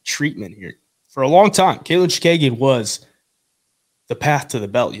Chikagian treatment here. For a long time, Caitlin Chikagian was the path to the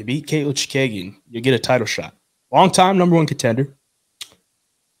belt. You beat Caitlin Chikagian, you get a title shot. Long time, number one contender.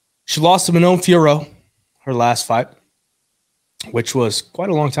 She lost to Manon Fiorot, her last fight, which was quite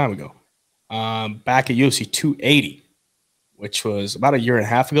a long time ago. Back at UFC 280, which was about a year and a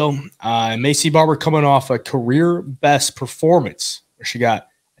half ago. Maycee Barber coming off a career best performance where she got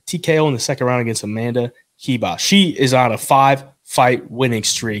a TKO in the second round against Amanda Ribas. She is on a 5-fight winning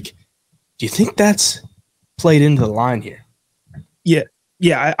streak. Do you think that's played into the line here? Yeah,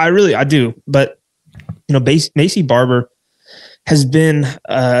 I do. But, Maycee Barber has been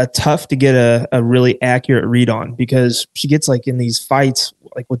tough to get a really accurate read on because she gets like in these fights,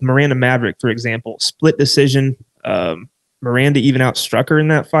 like with Miranda Maverick, for example, split decision. Miranda even outstruck her in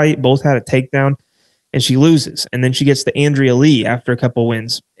that fight. Both had a takedown and she loses. And then she gets to Andrea Lee after a couple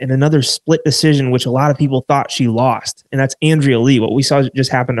wins in another split decision, which a lot of people thought she lost. And that's Andrea Lee. What we saw just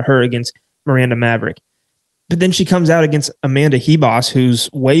happen to her against Miranda Maverick. But then she comes out against Amanda Ribas,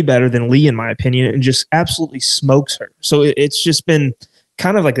 who's way better than Lee, in my opinion, and just absolutely smokes her. So it's just been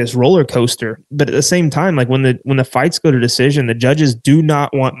kind of like this roller coaster. But at the same time, like when the fights go to decision, the judges do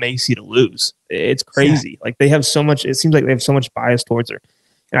not want Maycee to lose. It's crazy. Like they have so much, it seems like they have so much bias towards her.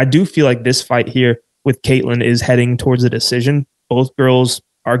 And I do feel like this fight here with Caitlin is heading towards a decision. Both girls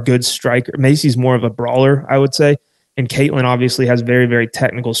are good strikers. Maycee's more of a brawler, I would say. And Caitlin obviously has very, very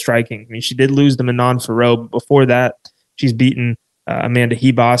technical striking. I mean, she did lose to Manon Fiorot, but before that, she's beaten Amanda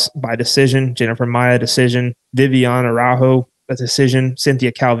Ribas by decision, Jennifer Maia decision, Viviane Araujo a decision,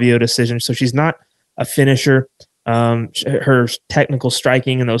 Cynthia Calvillo decision. So she's not a finisher. Her technical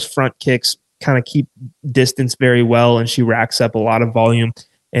striking and those front kicks kind of keep distance very well, and she racks up a lot of volume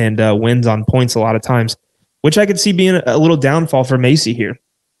and wins on points a lot of times, which I could see being a little downfall for Maycee here.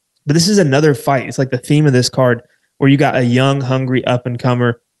 But this is another fight. It's like the theme of this card, where you got a young, hungry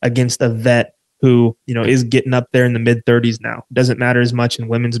up-and-comer against a vet who, is getting up there in the mid-30s now. Doesn't matter as much in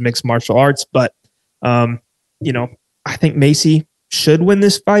women's mixed martial arts, but, I think Maycee should win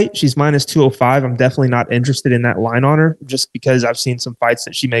this fight. She's minus 205. I'm definitely not interested in that line on her just because I've seen some fights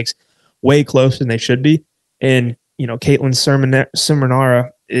that she makes way closer than they should be. And, Caitlin Cerminara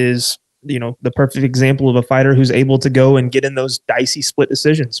is, the perfect example of a fighter who's able to go and get in those dicey split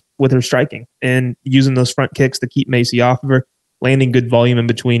decisions with her striking and using those front kicks to keep Maycee off of her, landing good volume in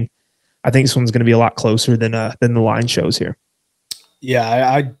between. I think this one's going to be a lot closer than the line shows here.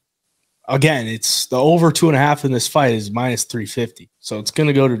 Yeah, again, it's the over 2.5 in this fight is minus 350. So it's going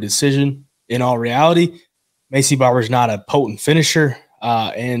to go to decision in all reality. Maycee Barber's not a potent finisher.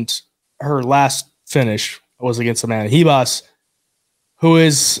 And her last finish was against Amanda Ribas, who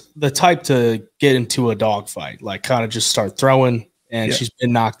is the type to get into a dogfight, like kind of just start throwing, and she's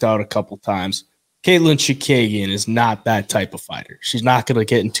been knocked out a couple times. Caitlin Chikagian is not that type of fighter. She's not going to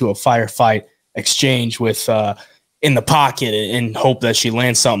get into a firefight exchange with in the pocket and hope that she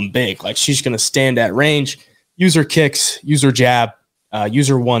lands something big. Like she's going to stand at range, use her kicks, use her jab, use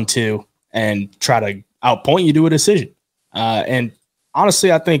her 1-2, and try to outpoint you to a decision. And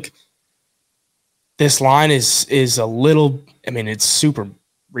honestly, I think this line is a little, I mean, it's super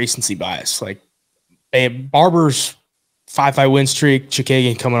recency bias. Like Barber's 5-fight win streak,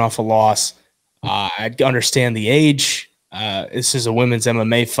 Chookagian coming off a loss. I understand the age. This is a women's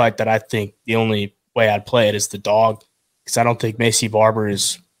MMA fight that I think the only way I'd play it is the dog, because I don't think Maycee Barber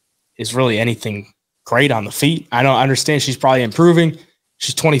is really anything great on the feet. I don't understand she's probably improving.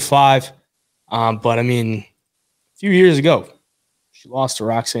 She's 25. But I mean, a few years ago, she lost to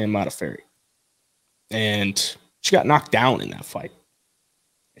Roxanne Modafferi. And she got knocked down in that fight.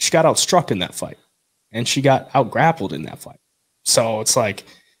 She got outstruck in that fight. And she got outgrappled in that fight. So it's like,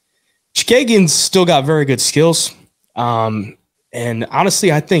 Chookagian's still got very good skills. And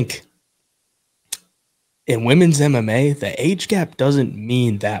honestly, I think in women's MMA, the age gap doesn't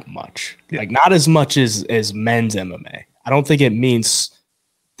mean that much. Like, not as much as men's MMA. I don't think it means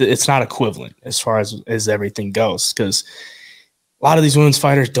it's not equivalent as far as everything goes, because a lot of these women's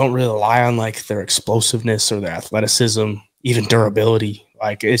fighters don't really rely on like their explosiveness or their athleticism, even durability.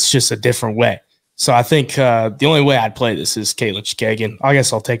 Like, it's just a different way. So I think the only way I'd play this is Katlyn Chookagian. I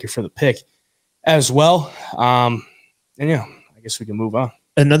guess I'll take her for the pick as well. And yeah, I guess we can move on.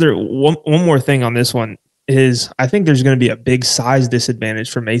 Another one more thing on this one is I think there's going to be a big size disadvantage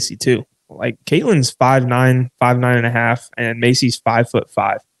for Maycee too. Like, Katlyn's 5'9", 5'9.5", and Maycee's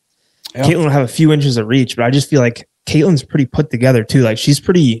 5'5". Yep. Katlyn will have a few inches of reach, but I just feel like Katlyn's pretty put together too. Like, she's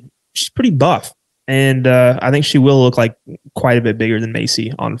pretty buff, and I think she will look like quite a bit bigger than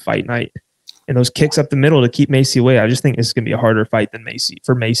Maycee on fight night. And those kicks up the middle to keep Maycee away, I just think it's going to be a harder fight than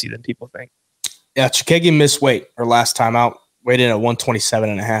Maycee than people think. Yeah, Chookagian missed weight her last time out, weighed in at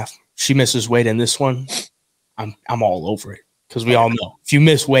 127.5. She misses weight in this one, I'm all over it, because we all know if you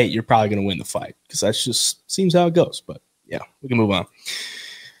miss weight, you're probably going to win the fight, because that just seems how it goes. But yeah, we can move on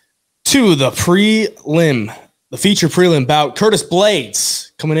to the prelim. The feature prelim bout, Curtis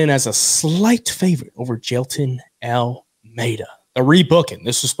Blaydes coming in as a slight favorite over Jailton Almeida. The rebooking.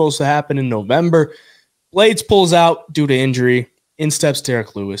 This was supposed to happen in November. Blaydes pulls out due to injury. In steps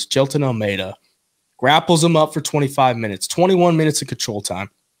Derek Lewis. Jailton Almeida grapples him up for 25 minutes, 21 minutes of control time.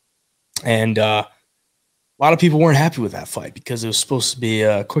 And a lot of people weren't happy with that fight because it was supposed to be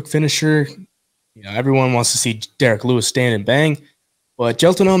a quick finisher. You know, everyone wants to see Derek Lewis stand and bang. But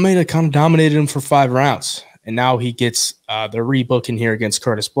Jailton Almeida kind of dominated him for 5 rounds. And now he gets the rebooking here against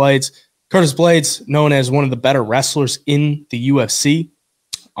Curtis Blaydes. Curtis Blaydes, known as one of the better wrestlers in the UFC.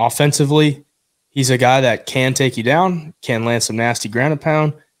 Offensively, he's a guy that can take you down, can land some nasty ground and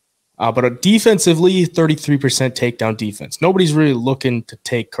pound. But defensively, 33% takedown defense. Nobody's really looking to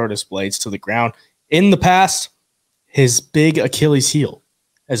take Curtis Blaydes to the ground. In the past, his big Achilles heel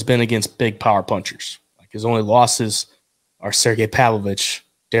has been against big power punchers. Like, his only losses are Sergey Pavlovich,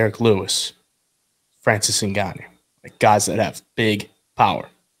 Derek Lewis, Francis Ngannou, like guys that have big power.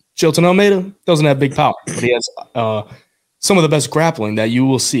 Jailton Almeida doesn't have big power, but he has some of the best grappling that you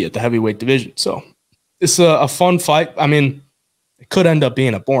will see at the heavyweight division. So it's a fun fight. I mean, it could end up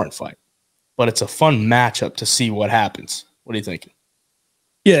being a boring fight, but it's a fun matchup to see what happens. What are you thinking?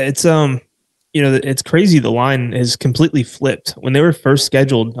 Yeah, it's it's crazy. The line is completely flipped. When they were first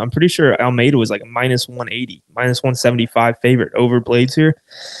scheduled, I'm pretty sure Almeida was like a -180, -175 favorite over Blaydes here.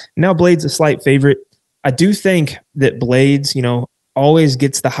 Now Blaydes a slight favorite. I do think that Blaydes, always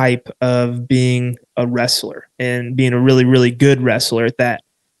gets the hype of being a wrestler and being a really, really good wrestler at that.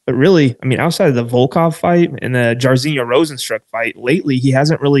 But really, I mean, outside of the Volkov fight and the Jairzinho Rosenstruck fight, lately he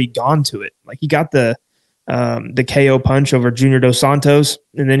hasn't really gone to it. Like, he got the KO punch over Junior Dos Santos,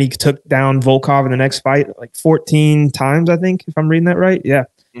 and then he took down Volkov in the next fight like 14 times, I think, if I'm reading that right. Yeah.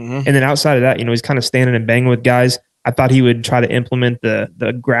 Mm-hmm. And then outside of that, he's kind of standing and banging with guys. I thought he would try to implement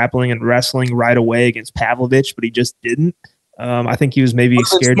the grappling and wrestling right away against Pavlovich, but he just didn't. I think he was maybe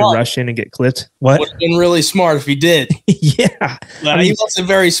scared to rush in and get clipped. What? Would have been really smart if he did. Yeah. He wasn't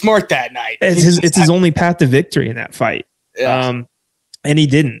very smart that night. It's his only path to victory in that fight. Yeah. And he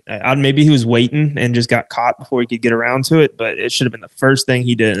didn't. Maybe he was waiting and just got caught before he could get around to it, but it should have been the first thing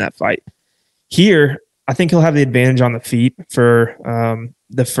he did in that fight. Here, I think he'll have the advantage on the feet for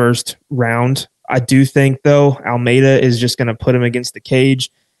the first round. I do think, though, Almeida is just going to put him against the cage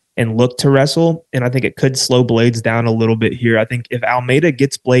and look to wrestle, and I think it could slow Blaydes down a little bit here. I think if Almeida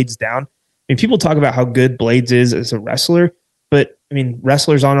gets Blaydes down, I mean, people talk about how good Blaydes is as a wrestler, but, I mean,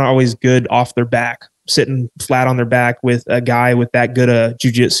 wrestlers aren't always good off their back, sitting flat on their back with a guy with that good a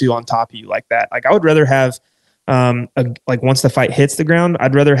jiu-jitsu on top of you like that. Like, I would rather have, once the fight hits the ground,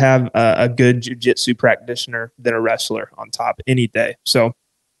 I'd rather have a good jiu-jitsu practitioner than a wrestler on top any day. So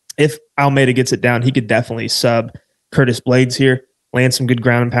if Almeida gets it down, he could definitely sub Curtis Blaydes here. land some good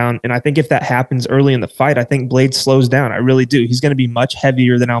ground and pound. And I think if that happens early in the fight, I think Blaydes slows down. I really do. He's going to be much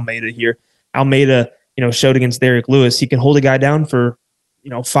heavier than Almeida here. Almeida, showed against Derek Lewis, he can hold a guy down for,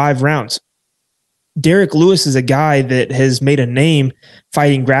 5 rounds. Derek Lewis is a guy that has made a name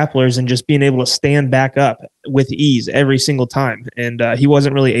fighting grapplers and just being able to stand back up with ease every single time. And he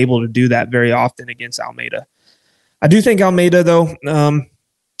wasn't really able to do that very often against Almeida. I do think Almeida, though,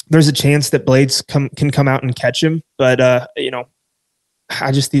 there's a chance that Blaydes can come out and catch him. But,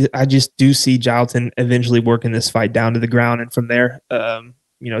 I just do see Jailton eventually working this fight down to the ground. And from there,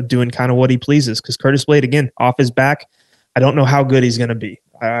 doing kind of what he pleases. Because Curtis Blaydes, again, off his back, I don't know how good he's going to be.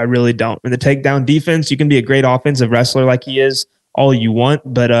 I really don't. In the takedown defense, you can be a great offensive wrestler like he is all you want,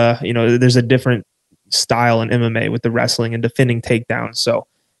 but there's a different style in MMA with the wrestling and defending takedowns. So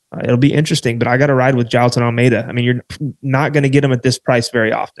it'll be interesting, but I got to ride with Jailton Almeida. I mean, you're not going to get him at this price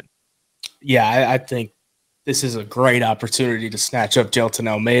very often. Yeah, I think this is a great opportunity to snatch up Jailton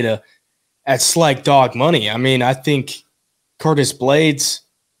Almeida at slight dog money. I mean, I think Curtis Blaydes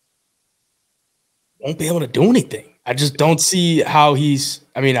won't be able to do anything. I just don't see how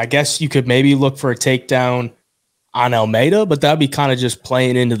I guess you could maybe look for a takedown on Almeida, but that'd be kind of just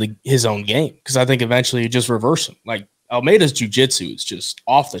playing into his own game. Because I think eventually you just reverse him. Like Almeida's jiu-jitsu is just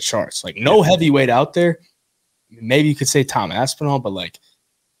off the charts. Like no heavyweight out there. Maybe you could say Tom Aspinall, but like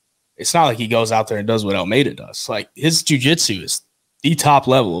it's not like he goes out there and does what Almeida does. Like his jiu-jitsu is the top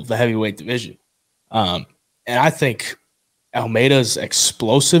level of the heavyweight division. And I think Almeida's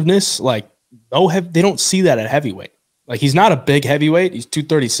explosiveness, like they don't see that at heavyweight. Like he's not a big heavyweight. He's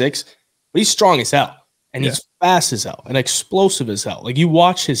 236, but he's strong as hell. And he's fast as hell and explosive as hell. Like you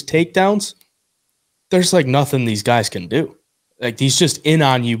watch his takedowns, there's like nothing these guys can do. Like he's just in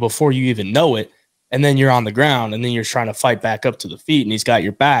on you before you even know it. And then you're on the ground and then you're trying to fight back up to the feet and he's got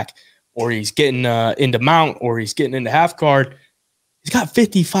your back, or he's getting into mount, or he's getting into half guard. He's got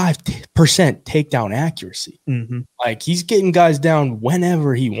 55% takedown accuracy. Mm-hmm. Like he's getting guys down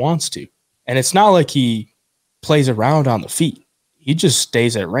whenever he wants to. And it's not like he plays around on the feet. He just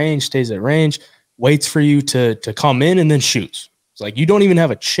stays at range, waits for you to come in and then shoots. It's like you don't even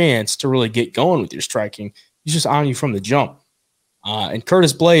have a chance to really get going with your striking. He's just on you from the jump. And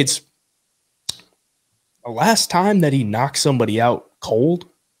Curtis Blaydes, the last time that he knocked somebody out cold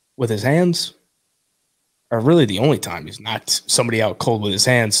with his hands, or really the only time he's knocked somebody out cold with his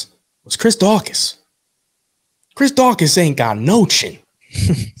hands, was Chris Daukaus. Chris Daukaus ain't got no chin.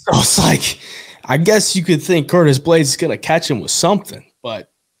 So it's like, I guess you could think Curtis Blaydes is going to catch him with something,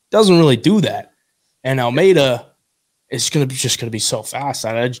 but doesn't really do that. And Almeida is just going to be so fast.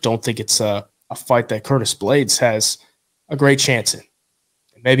 I just don't think it's a fight that Curtis Blaydes has a great chance in.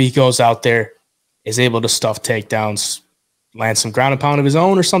 Maybe he goes out there, is able to stuff takedowns, land some ground and pound of his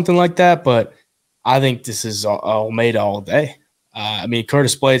own or something like that, but I think this is Almeida all day.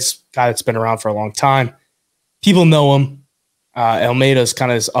 Curtis Blaydes, guy that's been around for a long time. People know him. Almeida's kind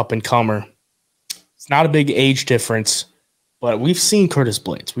of his up-and-comer. It's not a big age difference, but we've seen Curtis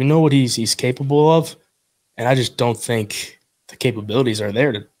Blaydes. We know what he's capable of, and I just don't think the capabilities are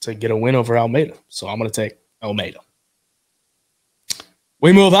there to get a win over Almeida. So I'm going to take Almeida.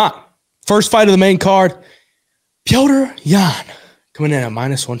 We move on. First fight of the main card, Petr Yan coming in at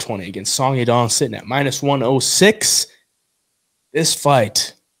 -120 against Song Yadong, sitting at -106. This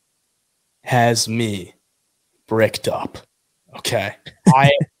fight has me bricked up. Okay.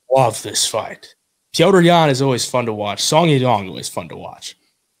 I love this fight. Petr Yan is always fun to watch. Song Yadong always fun to watch.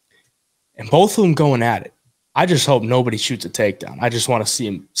 And both of them going at it. I just hope nobody shoots a takedown. I just want to see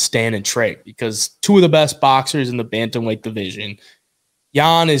him stand and trade, because two of the best boxers in the bantamweight division.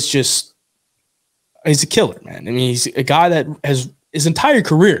 Yan is he's a killer, man. I mean, he's a guy that has his entire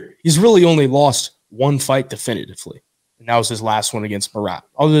career, he's really only lost one fight definitively. And that was his last one against Moroz.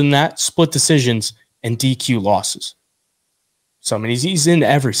 Other than that, split decisions and DQ losses. So, I mean, he's in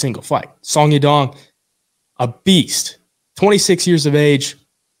every single fight. Song Yadong, a beast. 26 years of age.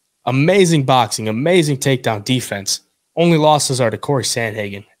 Amazing boxing. Amazing takedown defense. Only losses are to Corey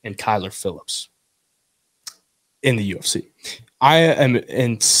Sandhagen and Kyler Phillips in the UFC. I am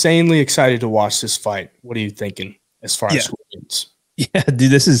insanely excited to watch this fight. What are you thinking as far as wins? Yeah,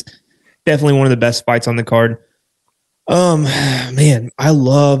 dude, this is definitely one of the best fights on the card. Man, I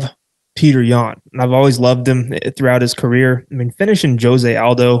love Petr Yan, and I've always loved him throughout his career. I mean, finishing Jose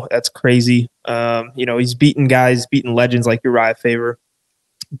Aldo, that's crazy. He's beaten guys, beaten legends like Uriah Faber.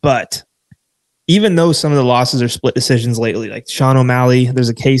 But even though some of the losses are split decisions lately, like Sean O'Malley, there's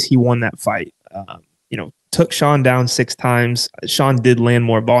a case he won that fight. Took Sean down 6 times. Sean did land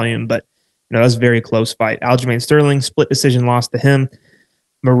more volume, but that was a very close fight. Aljamain Sterling, split decision loss to him.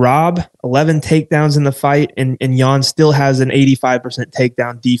 Moroz, 11 takedowns in the fight, and Jan still has an 85%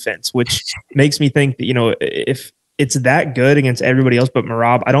 takedown defense, which makes me think that, you know, if it's that good against everybody else but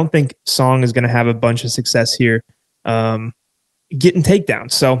Moroz, I don't think Song is going to have a bunch of success here getting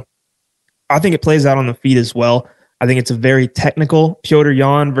takedowns. So I think it plays out on the feet as well. I think it's a very technical Petr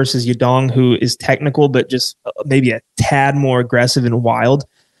Yan versus Yadong, who is technical, but just maybe a tad more aggressive and wild.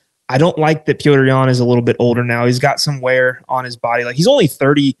 I don't like that Petr Yan is a little bit older now. He's got some wear on his body. Like, he's only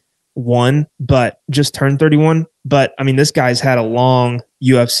 31, but just turned 31. But I mean, this guy's had a long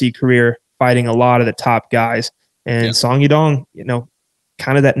UFC career fighting a lot of the top guys. And Song Yadong, you know,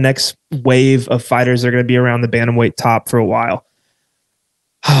 kind of that next wave of fighters that are going to be around the bantamweight top for a while.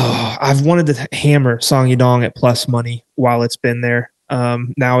 I've wanted to hammer Song Yadong at plus money while it's been there.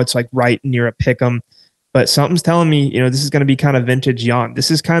 Now it's like right near a pick 'em. But something's telling me, you know, this is going to be kind of vintage Jan.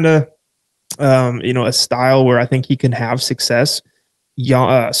 This is kind of, you know, a style where I think he can have success.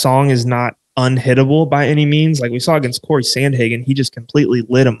 Song is not unhittable by any means. Like we saw against Corey Sandhagen, he just completely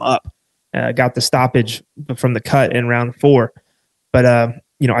lit him up. Got the stoppage from the cut in round 4. But,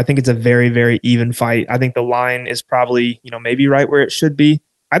 you know, I think it's a very, very even fight. I think the line is probably, you know, maybe right where it should be.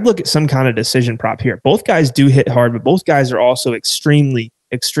 I'd look at some kind of decision prop here. Both guys do hit hard, but both guys are also extremely,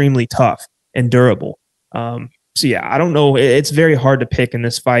 extremely tough and durable. So yeah, I don't know. It's very hard to pick in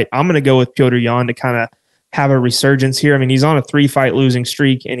this fight. I'm going to go with Petr Yan to kind of have a resurgence here. I mean, he's on a 3-fight losing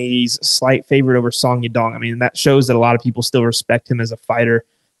streak, and he's a slight favorite over Song Yadong. I mean, that shows that a lot of people still respect him as a fighter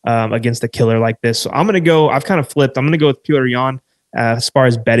against a killer like this. So I'm going to go. I've kind of flipped. I'm going to go with Petr Yan. As far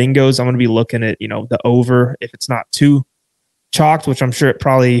as betting goes, I'm going to be looking at, you know, the over if it's not too chalked, which I'm sure it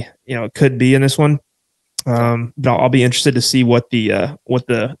probably, you know, it could be in this one. But I'll be interested to see what the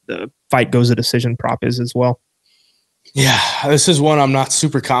fight goes a decision prop is as well. Yeah, this is one I'm not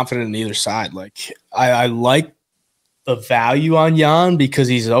super confident in either side. Like I like the value on Jan because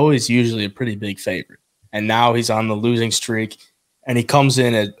he's always usually a pretty big favorite, and now he's on the losing streak, and he comes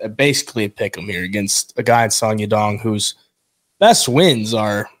in at basically a pick 'em here against a guy in Song Yadong whose best wins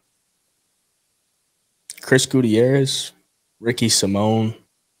are Chris Gutierrez, Ricky Simone,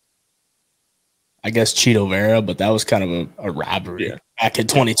 I guess Cheeto Vera, but that was kind of a robbery back in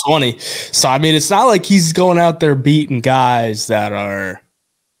 2020. So, I mean, it's not like he's going out there beating guys that are,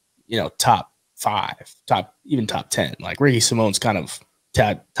 you know, top 5, even top 10. Like Ricky Simone's kind of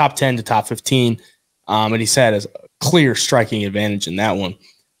top 10 to top 15. And he's had a clear striking advantage in that one.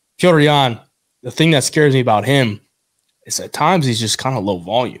 Petr Yan, the thing that scares me about him is at times he's just kind of low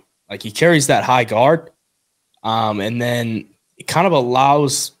volume. Like he carries that high guard, and then it kind of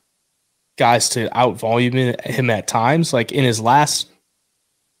allows guys to out volume him at times. Like in his last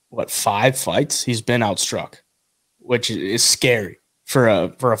 5 fights, he's been outstruck, which is scary for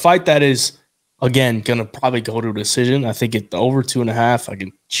a fight that is, again, gonna probably go to a decision. I think the over 2.5. I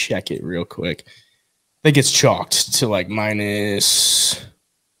can check it real quick. I think it's chalked to like minus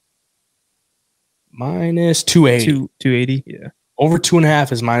 280. 280, yeah. Over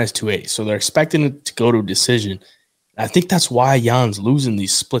 2.5 is minus 280. So they're expecting it to go to a decision. I think that's why Jan's losing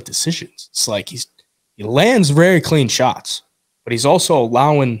these split decisions. It's like he lands very clean shots, but he's also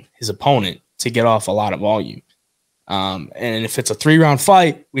allowing his opponent to get off a lot of volume. And if it's a 3-round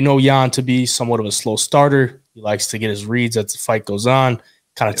fight, we know Jan to be somewhat of a slow starter. He likes to get his reads as the fight goes on,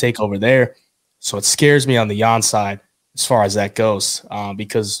 kind of take over there. So it scares me on the Jan side as far as that goes,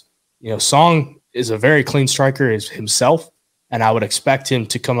 because, you know, Song is a very clean striker himself, and I would expect him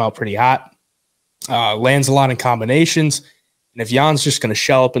to come out pretty hot. Lands a lot in combinations, and if Jan's just going to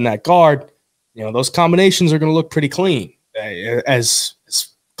shell up in that guard, you know, those combinations are going to look pretty clean. As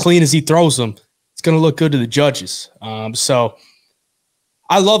clean as he throws them, it's going to look good to the judges. So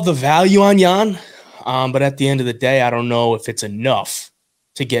I love the value on Jan, but at the end of the day, I don't know if it's enough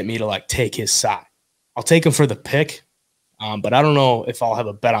to get me to like take his side. I'll take him for the pick, but I don't know if I'll have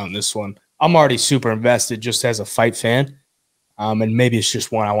a bet on this one. I'm already super invested just as a fight fan, and maybe it's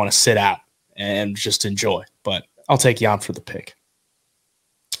just one I want to sit out and just enjoy. But I'll take Jan for the pick.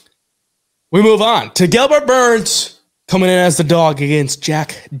 We move on to Gilbert Burns coming in as the dog against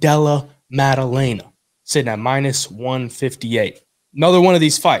Jack Della Maddalena, sitting at minus 158. Another one of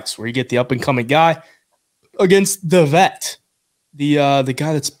these fights where you get the up-and-coming guy against the vet, the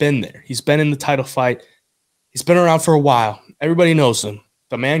guy that's been there. He's been in the title fight. He's been around for a while. Everybody knows him.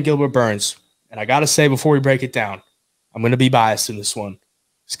 The man Gilbert Burns. And I got to say before we break it down, I'm going to be biased in this one.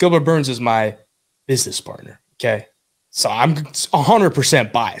 Gilbert Burns is my business partner, okay? So I'm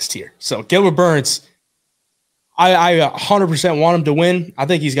 100% biased here. So Gilbert Burns, I 100% want him to win. I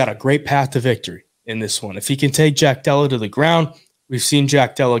think he's got a great path to victory in this one. If he can take Jack Della to the ground, we've seen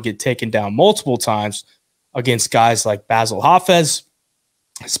Jack Della get taken down multiple times against guys like Basil Hafez.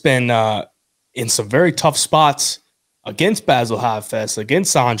 It's been in some very tough spots against Basil Hafez,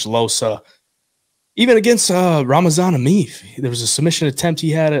 against Anjos, even against Ramazan Ameev. There was a submission attempt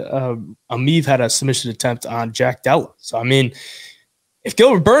he had. Ameev had a submission attempt on Jack Della. So, I mean, if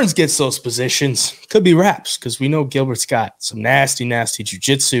Gilbert Burns gets those positions, could be wraps, because we know Gilbert's got some nasty, nasty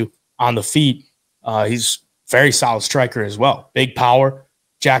jiu-jitsu on the feet. He's a very solid striker as well. Big power.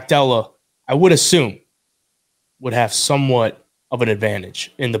 Jack Della, I would assume, would have somewhat of an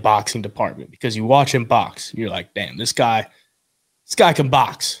advantage in the boxing department, because you watch him box, you're like, damn, this guy can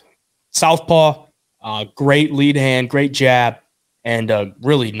box. Southpaw, great lead hand, great jab, and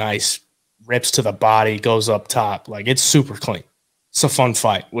really nice rips to the body, goes up top. Like, it's super clean. It's a fun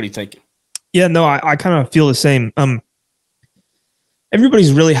fight. What are you thinking? Yeah, no, I kind of feel the same.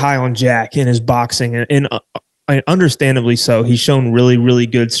 Everybody's really high on Jack in his boxing, and understandably so. He's shown really, really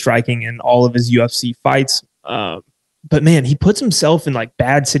good striking in all of his UFC fights. But man, he puts himself in like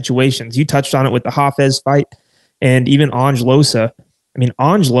bad situations. You touched on it with the Hafez fight, and even Anjos. I mean,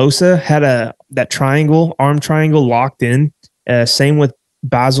 Anjos had that arm triangle locked in. Same with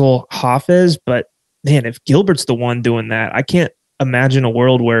Basil Hafez. But man, if Gilbert's the one doing that, I can't imagine a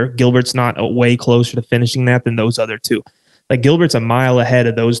world where Gilbert's not way closer to finishing that than those other two. Like, Gilbert's a mile ahead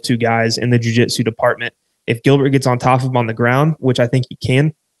of those two guys in the jiu-jitsu department. If Gilbert gets on top of him on the ground, which I think he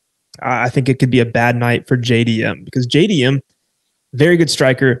can, I think it could be a bad night for JDM, because JDM, very good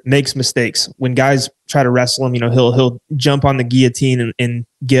striker, makes mistakes. When guys try to wrestle him, he'll jump on the guillotine and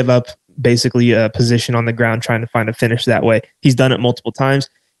give up basically a position on the ground trying to find a finish that way. He's done it multiple times.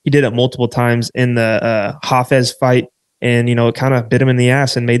 He did it multiple times in the Hafez fight, and it kind of bit him in the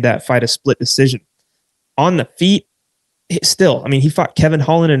ass and made that fight a split decision. On the feet, still, I mean, he fought Kevin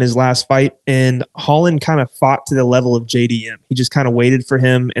Holland in his last fight, and Holland kind of fought to the level of JDM. He just kind of waited for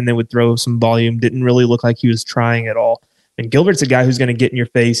him and then would throw some volume. Didn't really look like he was trying at all. And Gilbert's a guy who's going to get in your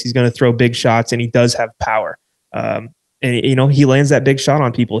face. He's going to throw big shots, and he does have power. And he lands that big shot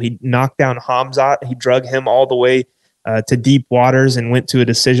on people. He knocked down Hamzat. He drug him all the way to deep waters and went to a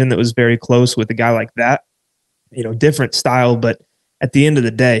decision that was very close with a guy like that. Different style, but at the end of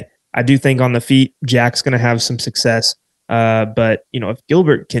the day, I do think on the feet, Jack's going to have some success. But if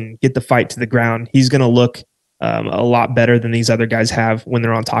Gilbert can get the fight to the ground, he's going to look a lot better than these other guys have when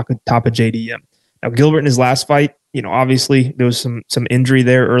they're on top of JDM. Now, Gilbert in his last fight, obviously there was some injury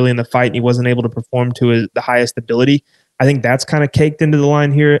there early in the fight, and he wasn't able to perform to the highest ability. I think that's kind of caked into the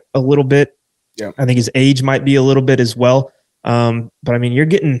line here a little bit. Yeah, I think his age might be a little bit as well. But I mean, you're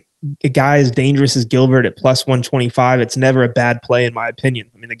getting a guy as dangerous as Gilbert at plus 125. It's never a bad play, in my opinion.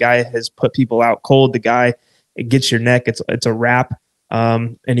 I mean, the guy has put people out cold. The guy, it gets your neck. It's a wrap.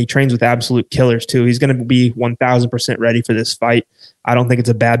 And he trains with absolute killers too. He's going to be 1000% ready for this fight. I don't think it's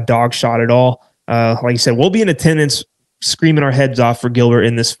a bad dog shot at all. Like you said, we'll be in attendance screaming our heads off for Gilbert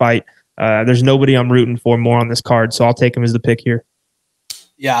in this fight. There's nobody I'm rooting for more on this card, so I'll take him as the pick here.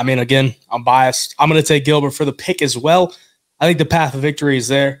 Yeah, I mean, again, I'm biased. I'm going to take Gilbert for the pick as well. I think the path of victory is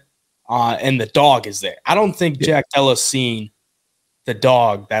there, and the dog is there. I don't think Jack Della's seen the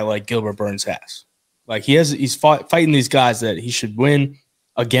dog that like Gilbert Burns has. Like, he's fighting these guys that he should win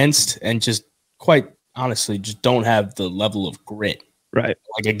against, and just quite honestly just don't have the level of grit, right,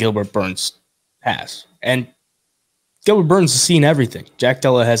 like a Gilbert Burns has. And Gilbert Burns has seen everything. Jack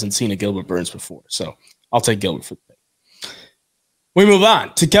Della hasn't seen a Gilbert Burns before, so I'll take Gilbert for the pick. We move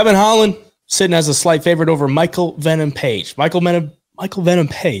on to Kevin Holland, sitting as a slight favorite over Michael Venom Page. Michael Venom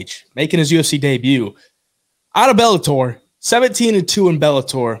Page making his UFC debut out of Bellator, 17-2 in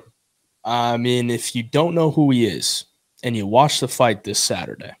Bellator. I mean, if you don't know who he is and you watch the fight this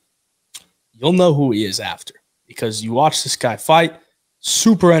Saturday, you'll know who he is after, because you watch this guy fight.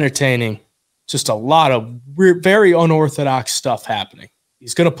 Super entertaining. Just a lot of very unorthodox stuff happening.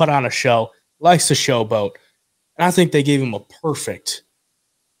 He's going to put on a show, likes to showboat. And I think they gave him a perfect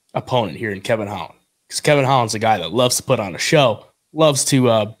opponent here in Kevin Holland, because Kevin Holland's a guy that loves to put on a show, loves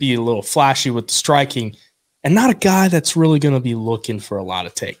to be a little flashy with the striking, and not a guy that's really going to be looking for a lot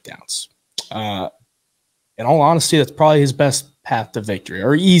of takedowns. In all honesty, that's probably his best path to victory,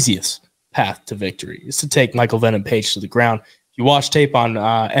 or easiest path to victory, is to take Michael Venom Page to the ground. If you watch tape on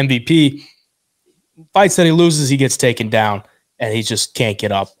MVP, fights that he loses, he gets taken down, and he just can't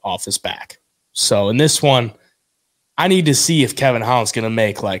get up off his back. So in this one, I need to see if Kevin Holland's going to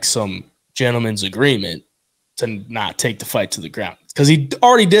make like some gentleman's agreement to not take the fight to the ground, because he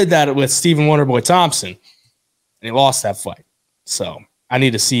already did that with Stephen Wonderboy Thompson, and he lost that fight. So I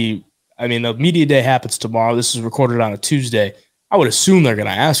need to see. I mean, the media day happens tomorrow. This is recorded on a Tuesday. I would assume they're going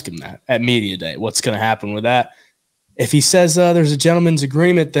to ask him that at media day. What's going to happen with that? If he says there's a gentleman's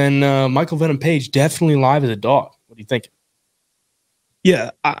agreement, then Michael Venom Page definitely live as a dog. What do you think?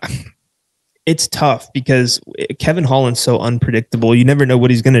 Yeah, it's tough because Kevin Holland's so unpredictable. You never know what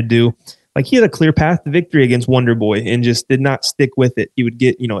he's going to do. Like, he had a clear path to victory against Wonder Boy and just did not stick with it. He would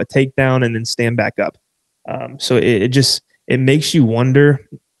get, a takedown and then stand back up. So it makes you wonder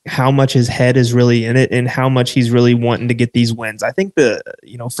how much his head is really in it and how much he's really wanting to get these wins. I think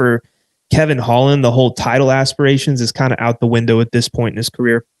for Kevin Holland, the whole title aspirations is kind of out the window at this point in his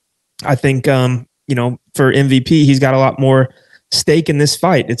career. I think, for MVP, he's got a lot more stake in this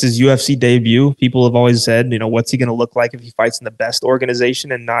fight. It's his UFC debut. People have always said, what's he going to look like if he fights in the best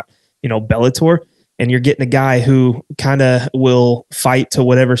organization and not, Bellator? And you're getting a guy who kind of will fight to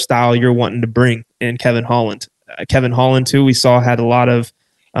whatever style you're wanting to bring in Kevin Holland. Kevin Holland, too, we saw had a lot of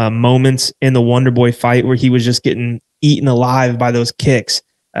moments in the Wonder Boy fight where he was just getting eaten alive by those kicks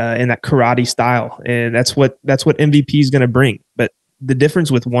in that karate style. And that's what MVP is going to bring. But the difference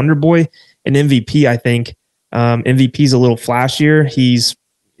with Wonder Boy and MVP, I think, MVP is a little flashier. He's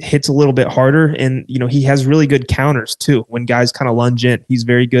hits a little bit harder, and he has really good counters too. When guys kind of lunge in, he's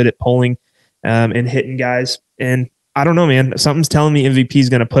very good at pulling and hitting guys. And I don't know, man. Something's telling me MVP is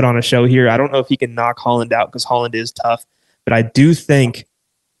going to put on a show here. I don't know if he can knock Holland out because Holland is tough, but I do think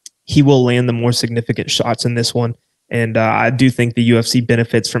he will land the more significant shots in this one. And I do think the UFC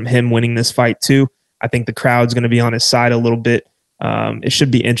benefits from him winning this fight too. I think the crowd's going to be on his side a little bit. It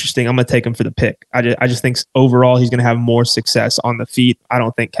should be interesting. I'm going to take him for the pick. I just think overall he's going to have more success on the feet. I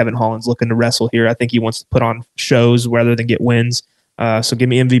don't think Kevin Holland's looking to wrestle here. I think he wants to put on shows rather than get wins. So give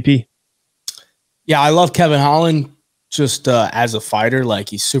me MVP. Yeah, I love Kevin Holland just as a fighter. Like,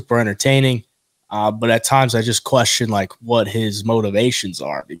 he's super entertaining. But at times I just question like what his motivations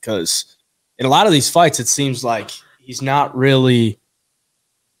are, because in a lot of these fights it seems like he's not really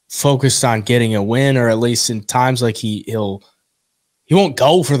focused on getting a win, or at least in times like he won't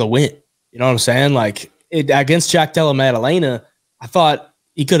go for the win. You know what I'm saying? Like, against Jack Della Maddalena, I thought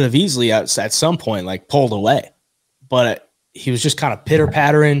he could have easily at some point like pulled away, but he was just kind of pitter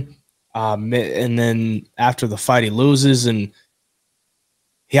pattering. And then after the fight, he loses and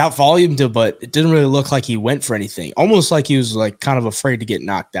he outvolumed him, but it didn't really look like he went for anything. Almost like he was like kind of afraid to get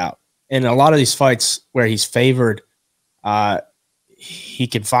knocked out. And a lot of these fights where he's favored, he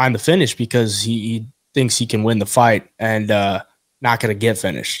can find the finish because he thinks he can win the fight and not going to get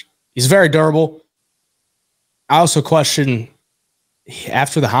finished. He's very durable. I also question,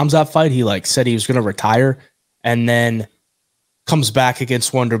 after the Hamzat fight, he like said he was going to retire and then comes back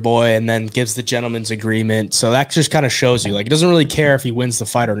against Wonder Boy and then gives the gentleman's agreement. So that just kind of shows you, like, he doesn't really care if he wins the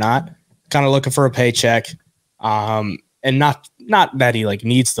fight or not. Kind of looking for a paycheck. And not that he like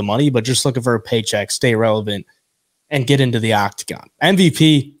needs the money, but just looking for a paycheck, stay relevant, and get into the octagon.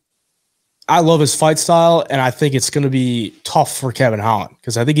 MVP, I love his fight style, and I think it's going to be tough for Kevin Holland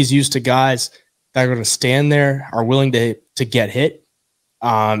because I think he's used to guys that are going to stand there, are willing to get hit,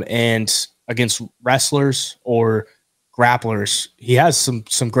 and against wrestlers or grapplers, he has some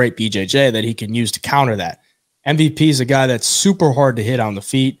great BJJ that he can use to counter that. MVP is a guy that's super hard to hit on the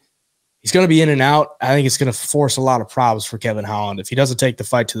feet. He's going to be in and out. I think it's going to force a lot of problems for Kevin Holland. If he doesn't take the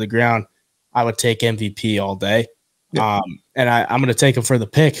fight to the ground, I would take MVP all day. Yeah. And I'm going to take him for the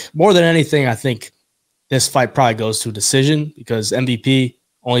pick. More than anything, I think this fight probably goes to a decision because MVP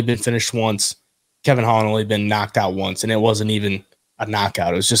only been finished once. Kevin Holland only been knocked out once, and it wasn't even a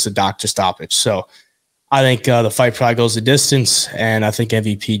knockout. It was just a doctor stoppage. So I think the fight probably goes the distance, and I think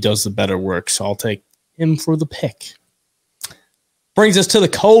MVP does the better work. So I'll take him for the pick. Brings us to the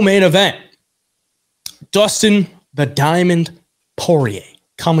co-main event. Dustin the Diamond Poirier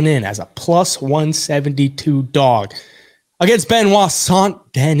coming in as a plus 172 dog against Benoit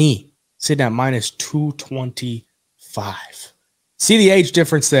Saint-Denis, sitting at minus 225. See the age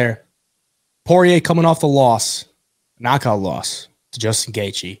difference there. Poirier coming off the loss, knockout loss to Justin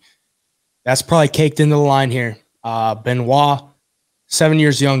Gaethje. That's probably caked into the line here. Benoit, 7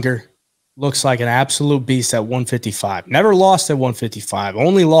 years younger, looks like an absolute beast at 155. Never lost at 155.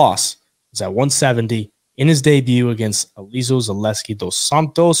 Only loss was at 170 in his debut against Alizo Zaleski dos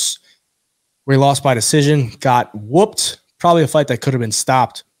Santos, where he lost by decision, got whooped. Probably a fight that could have been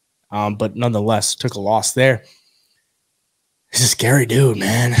stopped, but nonetheless took a loss there. He's a scary dude,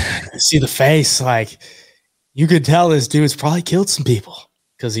 man. You see the face, like, you could tell this dude's probably killed some people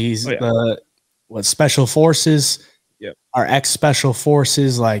because he's special forces, our ex-special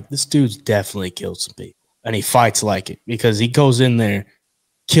forces. Like, this dude's definitely killed some people, and he fights like it because he goes in there,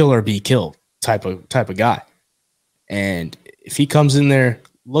 kill or be killed type of guy. And if he comes in there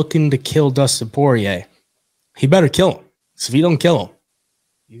looking to kill Dustin Poirier, he better kill him. So if you don't kill him,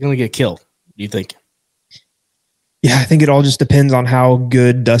 you're gonna get killed. What do you think? Yeah, I think it all just depends on how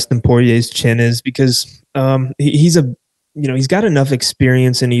good Dustin Poirier's chin is because he's a he's got enough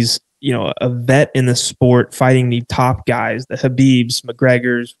experience, and he's, a vet in the sport, fighting the top guys, the Habibs,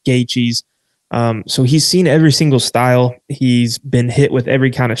 McGregors, Gaethjes. So he's seen every single style. He's been hit with every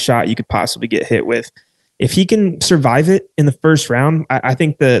kind of shot you could possibly get hit with. If he can survive it in the first round, I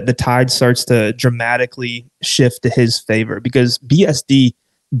think the tide starts to dramatically shift to his favor, because BSD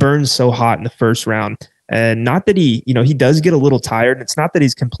burns so hot in the first round. And not that he does get a little tired. It's not that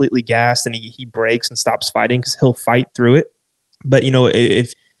he's completely gassed and he breaks and stops fighting, because he'll fight through it. But,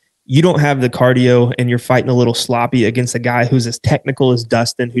 if you don't have the cardio and you're fighting a little sloppy against a guy who's as technical as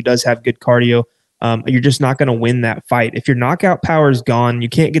Dustin, who does have good cardio, you're just not going to win that fight. If your knockout power is gone, you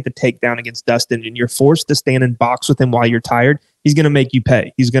can't get the takedown against Dustin, and you're forced to stand and box with him while you're tired, he's going to make you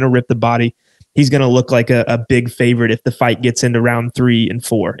pay. He's going to rip the body. He's going to look like a big favorite if the fight gets into round 3 and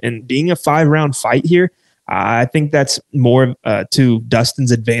 4. And being a 5-round fight here, I think that's more to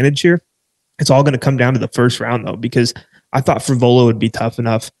Dustin's advantage here. It's all going to come down to the first round, though, because I thought Frevola would be tough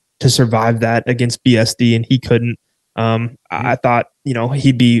enough to survive that against BSD, and he couldn't. I thought,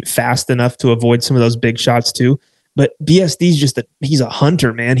 he'd be fast enough to avoid some of those big shots too. But BSD's he's a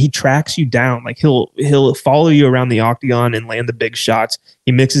hunter, man. He tracks you down. Like he'll follow you around the octagon and land the big shots.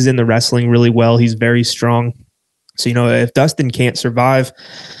 He mixes in the wrestling really well. He's very strong. So, if Dustin can't survive,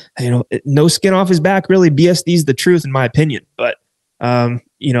 no skin off his back, really. BSD's the truth, in my opinion. But,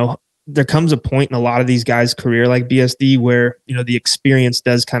 there comes a point in a lot of these guys' career like BSD where, the experience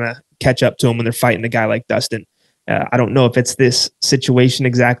does kind of catch up to them when they're fighting a guy like Dustin. I don't know if it's this situation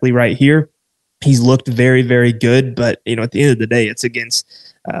exactly right here. He's looked very, very good, but, at the end of the day, it's against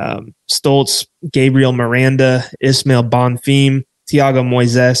Stoltz, Gabriel Miranda, Ismael Bonfim, Thiago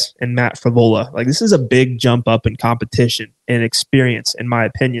Moises, and Matt Frevola. Like, this is a big jump up in competition and experience, in my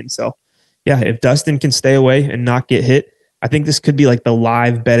opinion. So, yeah, if Dustin can stay away and not get hit, I think this could be like the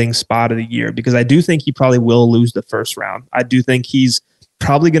live betting spot of the year, because I do think he probably will lose the first round. I do think he's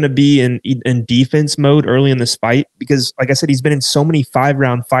probably going to be in defense mode early in this fight, because, like I said, he's been in so many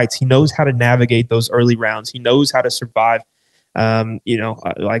 5-round fights. He knows how to navigate those early rounds. He knows how to survive. I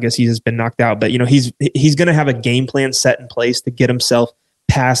guess he's just been knocked out, but he's going to have a game plan set in place to get himself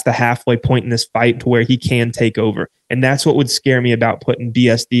past the halfway point in this fight to where he can take over. And that's what would scare me about putting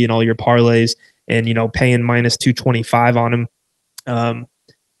BSD in all your parlays and, paying minus 225 on him.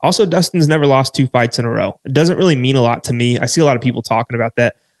 Also, Dustin's never lost 2 fights in a row. It doesn't really mean a lot to me. I see a lot of people talking about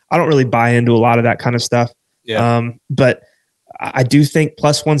that. I don't really buy into a lot of that kind of stuff. Yeah. But I do think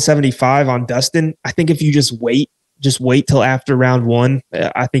plus 175 on Dustin. I think if you just wait till after round 1,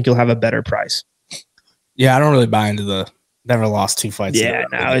 I think you'll have a better price. Yeah, I don't really buy into the never lost 2 fights. Yeah,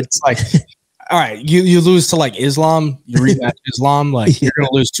 no, it's like, all right, you lose to like Islam, you rematch Islam, like you're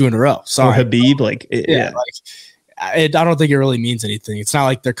gonna lose 2 in a row. Sorry, or Habib, I don't think it really means anything. It's not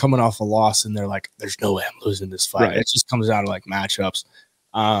like they're coming off a loss and they're like, "There's no way I'm losing this fight." Right. It just comes down to like matchups.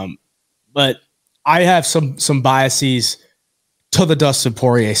 But I have some biases to the Dustin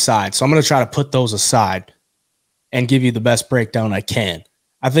Poirier side, so I'm gonna try to put those aside and give you the best breakdown I can.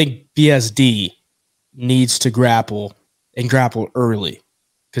 I think BSD needs to grapple early,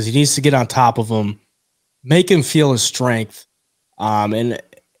 because he needs to get on top of him, make him feel his strength. And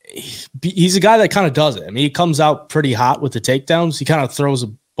he's a guy that kind of does it. I mean, he comes out pretty hot with the takedowns. He kind of throws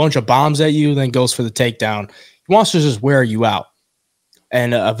a bunch of bombs at you, then goes for the takedown. He wants to just wear you out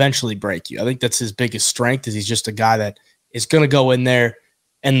and eventually break you. I think that's his biggest strength, is he's just a guy that is going to go in there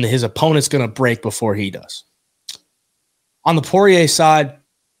and his opponent's going to break before he does. On the Poirier side,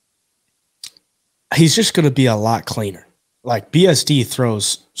 he's just going to be a lot cleaner. Like, BSD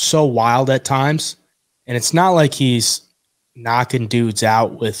throws so wild at times, and it's not like he's knocking dudes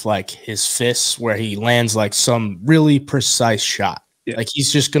out with like his fists where he lands like some really precise shot. Yeah. Like,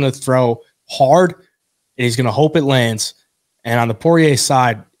 he's just going to throw hard and he's going to hope it lands. And on the Poirier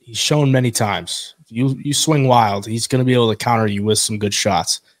side, he's shown many times, if you swing wild, he's going to be able to counter you with some good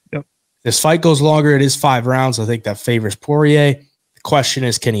shots. Yep. This fight goes longer. It is 5 rounds. I think that favors Poirier. The question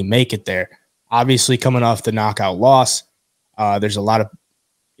is, can he make it there? Obviously, coming off the knockout loss, there's a lot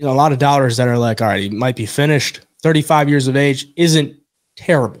of doubters that are like, all right, he might be finished. 35 years of age isn't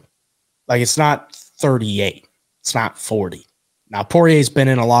terrible. Like, it's not 38. It's not 40. Now, Poirier's been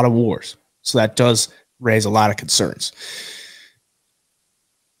in a lot of wars, so that does raise a lot of concerns.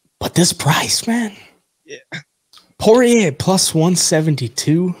 But this price, man. Yeah. Poirier plus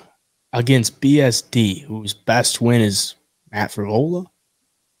 172 against BSD, whose best win is Matt Frevola.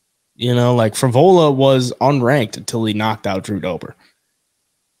 Like, Frevola was unranked until he knocked out Drew Dober.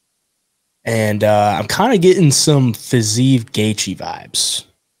 And I'm kind of getting some Fiziev Gaethje vibes.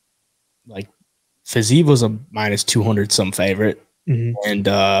 Like, Fiziev was a minus 200 some favorite. Mm-hmm. And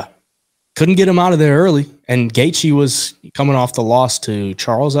couldn't get him out of there early. And Gaethje was coming off the loss to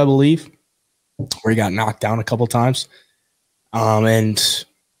Charles, I believe, where he got knocked down a couple times. And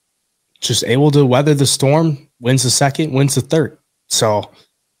just able to weather the storm, wins the second, wins the third. So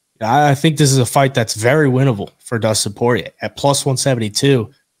I think this is a fight that's very winnable for Dustin Poirier. At plus 172,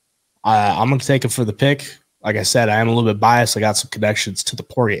 I'm going to take him for the pick. Like I said, I am a little bit biased. I got some connections to the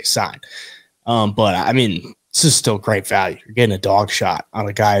Poirier side. But, I mean, this is still great value. You're getting a dog shot on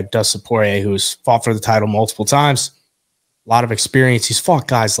a guy, Dustin Poirier, who's fought for the title multiple times. A lot of experience. He's fought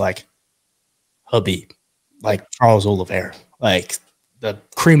guys like Habib, like Charles Oliveira, like the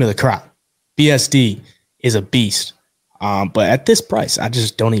cream of the crop. BSD is a beast. But at this price, I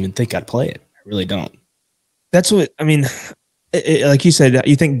just don't even think I'd play it. I really don't. That's what, I mean, like you said,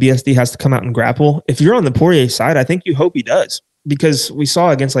 you think BSD has to come out and grapple. If you're on the Poirier side, I think you hope he does. Because we saw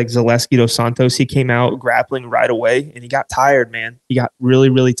against like Zaleski dos Santos, he came out grappling right away and he got tired, man. He got really,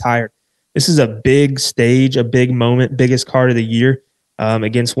 really tired. This is a big stage, a big moment, biggest card of the year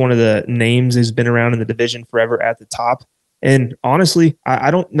against one of the names who's been around in the division forever at the top. And honestly, I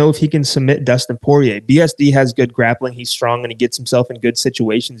don't know if he can submit Dustin Poirier. BSD has good grappling. He's strong and he gets himself in good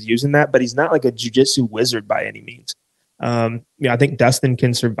situations using that, but he's not like a jiu-jitsu wizard by any means. I think Dustin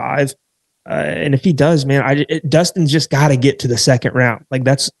can survive. And if he does, man, Dustin's just got to get to the second round. Like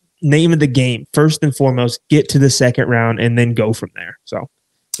that's name of the game. First and foremost, get to the second round and then go from there. So,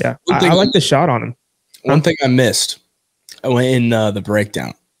 yeah, I like the shot on him. One thing I missed in the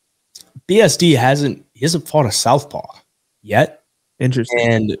breakdown, BSD hasn't fought a southpaw yet. Interesting.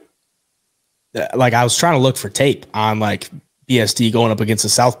 And like I was trying to look for tape on like BSD going up against a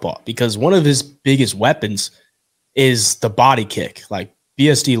southpaw because one of his biggest weapons is the body kick. Like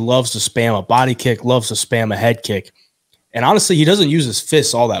BSD loves to spam a body kick, loves to spam a head kick. And honestly, he doesn't use his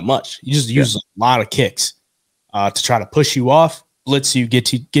fists all that much. He just uses a lot of kicks to try to push you off, blitz you,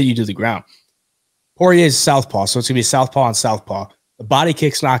 get you to the ground. Poirier is southpaw, so it's going to be southpaw on southpaw. The body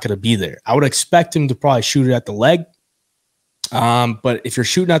kick's not going to be there. I would expect him to probably shoot it at the leg. But if you're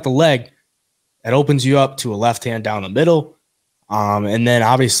shooting at the leg, that opens you up to a left hand down the middle. And then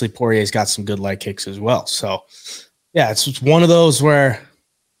obviously Poirier's got some good leg kicks as well. So yeah, it's one of those where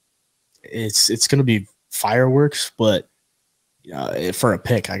it's going to be fireworks, but for a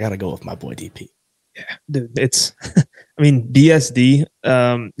pick, I got to go with my boy DP. Yeah, dude, it's, I mean, BSD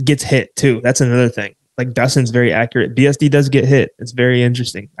gets hit too. That's another thing. Like Dustin's very accurate. BSD does get hit. It's very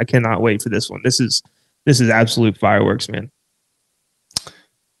interesting. I cannot wait for this one. This is absolute fireworks, man.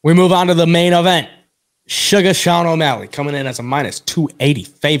 We move on to the main event. Sugar Sean O'Malley coming in as a minus 280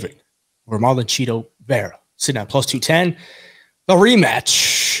 favorite over Marlon Vera, sitting at plus 210. The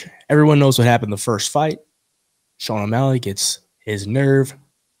rematch. Everyone knows what happened the first fight. Sean O'Malley gets his nerve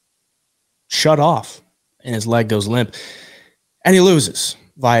shut off and his leg goes limp. And he loses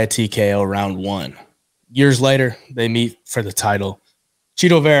via TKO round 1. Years later, they meet for the title.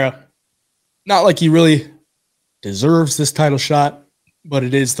 Chito Vera, not like he really deserves this title shot, but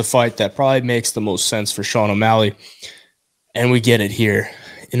it is the fight that probably makes the most sense for Sean O'Malley. And we get it here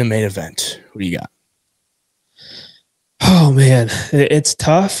in the main event. What do you got? Oh, man. It's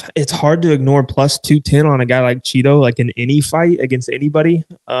tough. It's hard to ignore plus 210 on a guy like Chito, like in any fight against anybody.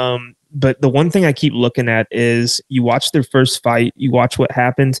 But the one thing I keep looking at is you watch their first fight, you watch what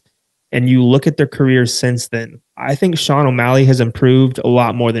happened, and you look at their careers since then. I think Sean O'Malley has improved a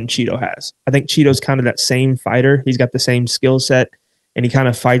lot more than Chito has. I think Chito's kind of that same fighter. He's got the same skill set, and he kind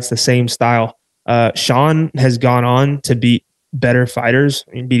of fights the same style. Sean has gone on to beat better fighters.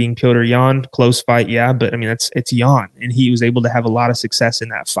 I mean, beating Petr Yan, close fight, yeah, but I mean, it's Yan, and he was able to have a lot of success in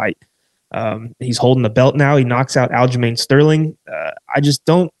that fight. He's holding the belt now. He knocks out Aljamain Sterling.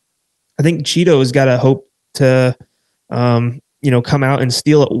 I think Chito has got to hope to, come out and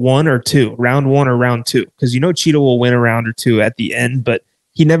steal it 1 or 2, round 1 or round 2, because Chito will win a round or 2 at the end, but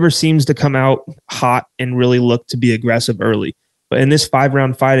he never seems to come out hot and really look to be aggressive early. But in this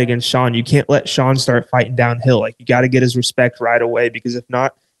 5-round fight against Sean, you can't let Sean start fighting downhill. Like, you got to get his respect right away, because if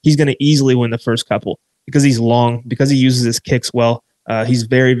not, he's going to easily win the first couple because he's long, because he uses his kicks well. He's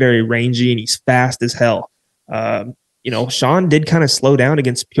very, very rangy, and he's fast as hell. Sean did kind of slow down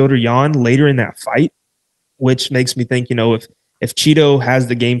against Petr Yan later in that fight, which makes me think, if Chito has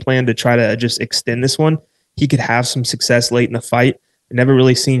the game plan to try to just extend this one, he could have some success late in the fight. I've never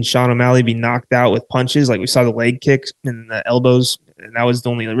really seen Sean O'Malley be knocked out with punches. Like, we saw the leg kicks and the elbows, and that was the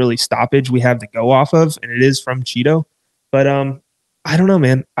only really stoppage we have to go off of, and it is from Chito. But I don't know,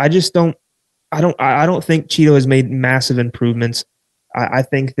 man. I don't think Chito has made massive improvements. I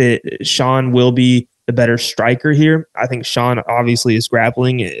think that Sean will be the better striker here. I think Sean obviously is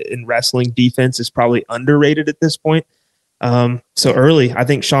grappling and wrestling defense is probably underrated at this point. So early, I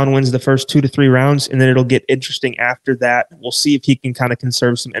think Sean wins the first 2 to 3 rounds, and then it'll get interesting after that. We'll see if he can kind of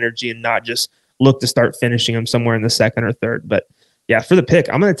conserve some energy and not just look to start finishing him somewhere in the second or third. But yeah, for the pick,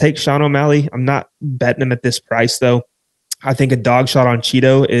 I'm going to take Sean O'Malley. I'm not betting him at this price, though. I think a dog shot on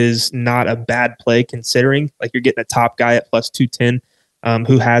Cheeto is not a bad play, considering like you're getting a top guy at plus 210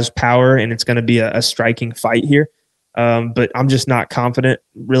 who has power, and it's going to be a striking fight here. But I'm just not confident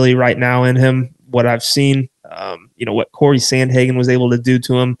really right now in him. What I've seen, what Corey Sandhagen was able to do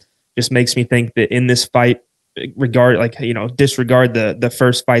to him just makes me think that in this fight, disregard the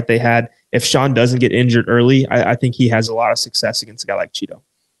first fight they had. If Sean doesn't get injured early, I think he has a lot of success against a guy like Cheeto.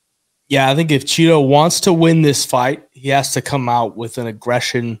 Yeah, I think if Cheeto wants to win this fight, he has to come out with an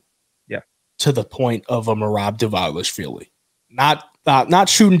aggression to the point of a Merab Dvalishvili. Not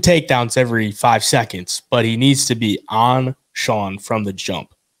shooting takedowns every 5 seconds, but he needs to be on Sean from the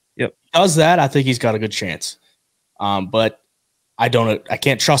jump. Yep. If he does that, I think he's got a good chance. But I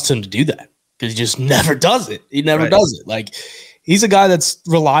can't trust him to do that because he just never does it. He never does it. Like, he's a guy that's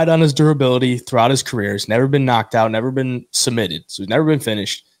relied on his durability throughout his career. He's never been knocked out, never been submitted, so he's never been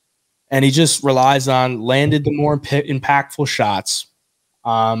finished. And he just relies on landed the more impactful shots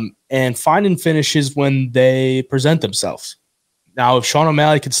and finding finishes when they present themselves. Now, if Sean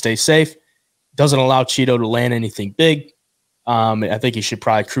O'Malley could stay safe, doesn't allow Cheeto to land anything big, I think he should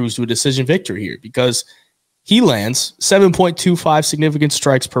probably cruise to a decision victory here because he lands 7.25 significant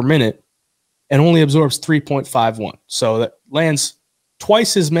strikes per minute and only absorbs 3.51. So that lands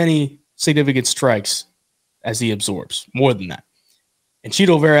twice as many significant strikes as he absorbs, more than that. And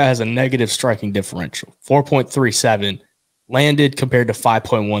Cheeto Vera has a negative striking differential, 4.37 landed compared to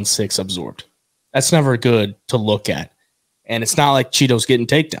 5.16 absorbed. That's never good to look at. And it's not like Cheeto's getting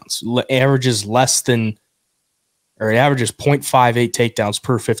takedowns. He averages 0.58 takedowns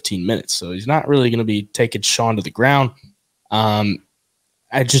per 15 minutes. So he's not really going to be taking Sean to the ground. I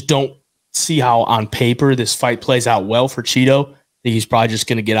just don't see how on paper this fight plays out well for Cheeto. I think he's probably just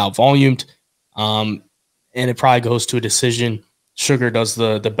going to get out volumed. And it probably goes to a decision. Sugar does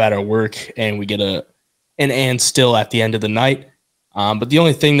the better work, and we get an and still at the end of the night. But the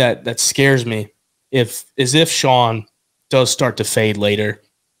only thing that scares me is if Sean does start to fade later,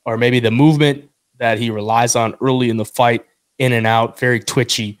 or maybe the movement that he relies on early in the fight, in and out, very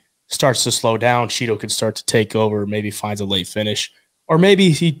twitchy, starts to slow down. Cheeto could start to take over, maybe finds a late finish, or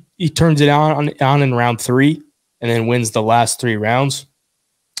maybe he turns it on in round 3 and then wins the last 3 rounds.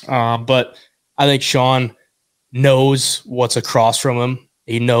 But I think Sean knows what's across from him.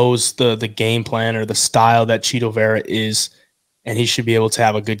 He knows the game plan or the style that Cheeto Vera is, and he should be able to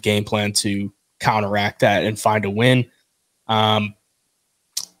have a good game plan to counteract that and find a win. And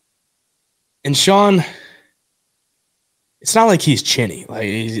Sean, it's not like he's chinny. Like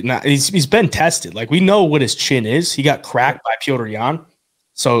he's been tested. Like, we know what his chin is. He got cracked by Petr Yan.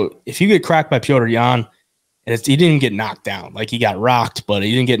 So if you get cracked by Petr Yan, and he didn't get knocked down, like he got rocked, but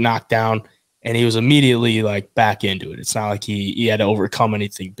he didn't get knocked down. And he was immediately like back into it. It's not like he had to overcome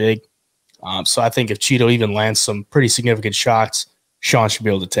anything big. So I think if Cheeto even lands some pretty significant shots, Sean should be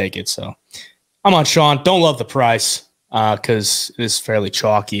able to take it. So I'm on Sean. Don't love the price because it is fairly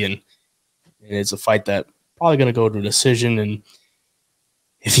chalky, and it's a fight that probably going to go to a decision. And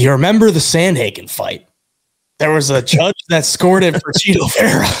if you remember the Sandhagen fight, there was a judge that scored it for Cheeto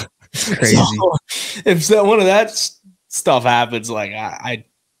Vera. Crazy. So if one of that stuff happens, like I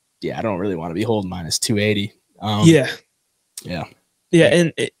don't really want to be holding minus 280.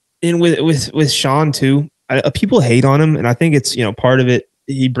 And with Sean too, people hate on him, and I think it's part of it.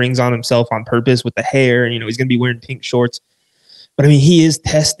 He brings on himself on purpose with the hair, and he's going to be wearing pink shorts. But I mean, he is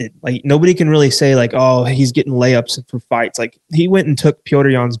tested. Like, nobody can really say like, oh, he's getting layups for fights. Like, he went and took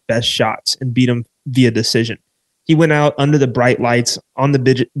Petr Yan's best shots and beat him via decision. He went out under the bright lights on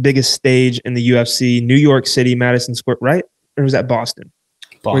the biggest stage in the UFC, New York City, Madison Square, right? Or was that Boston?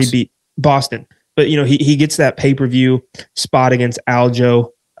 Where he beat Boston. But, he gets that pay-per-view spot against Aljo,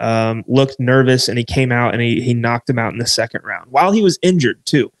 looked nervous, and he came out and he knocked him out in the second round while he was injured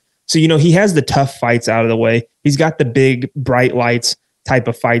too. So, he has the tough fights out of the way. He's got the big bright lights type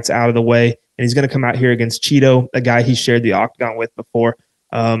of fights out of the way, and he's going to come out here against Cheeto, a guy he shared the octagon with before.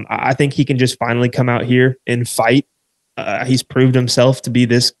 I think he can just finally come out here and fight. He's proved himself to be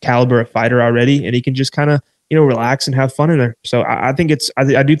this caliber of fighter already, and he can just kind of, relax and have fun in there. So I think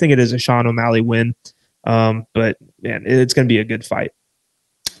I do think it is a Sean O'Malley win. But man, it's going to be a good fight.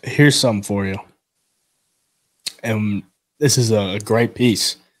 Here's something for you. And this is a great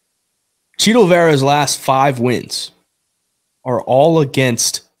piece. Cheeto Vera's last 5 wins are all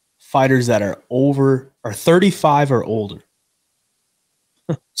against fighters that are 35 or older.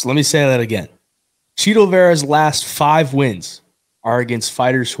 So let me say that again. Chito Vera's last 5 wins are against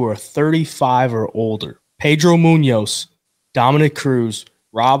fighters who are 35 or older. Pedro Munhoz, Dominic Cruz,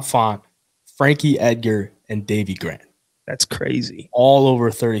 Rob Font, Frankie Edgar, and Davey Grant. That's crazy. All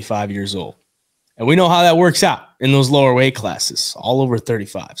over 35 years old. And we know how that works out in those lower weight classes, all over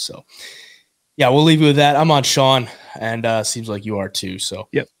 35. So, yeah, we'll leave you with that. I'm on Sean, and seems like you are too. So,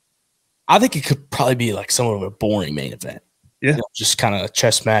 yep. I think it could probably be like somewhat of a boring main event. Yeah. Just kind of a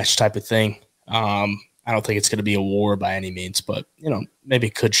chess match type of thing. I don't think it's going to be a war by any means, but, maybe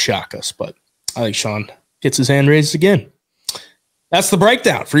it could shock us. But I think Sean gets his hand raised again. That's the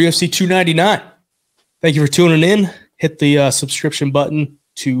breakdown for UFC 299. Thank you for tuning in. Hit the subscription button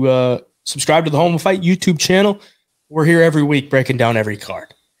to subscribe to the Home of Fight YouTube channel. We're here every week breaking down every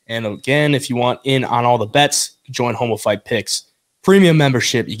card. And again, if you want in on all the bets, join Home of Fight Picks. Premium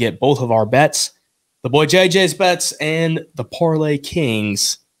membership, you get both of our bets, the boy JJ's bets, and the Parlay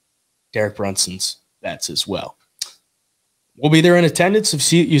Kings, Derek Brunson's bets as well. We'll be there in attendance.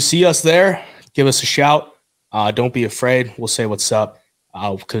 If you see us there, give us a shout. Don't be afraid. We'll say what's up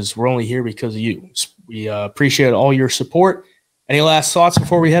because we're only here because of you. We appreciate all your support. Any last thoughts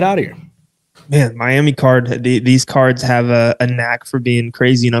before we head out of here? Man, Miami card. These cards have a knack for being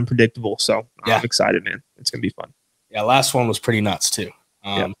crazy and unpredictable. So yeah. I'm excited, man. It's going to be fun. Yeah, last one was pretty nuts too.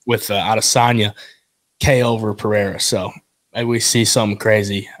 With Adesanya KO over Pereira. So maybe we see something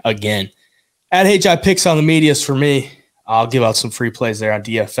crazy again. At HI Picks on the medias for me. I'll give out some free plays there on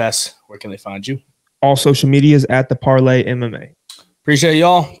DFS. Where can they find you? All social medias at the Parlay MMA. Appreciate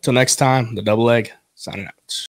y'all. Till next time, the Double Leg signing out.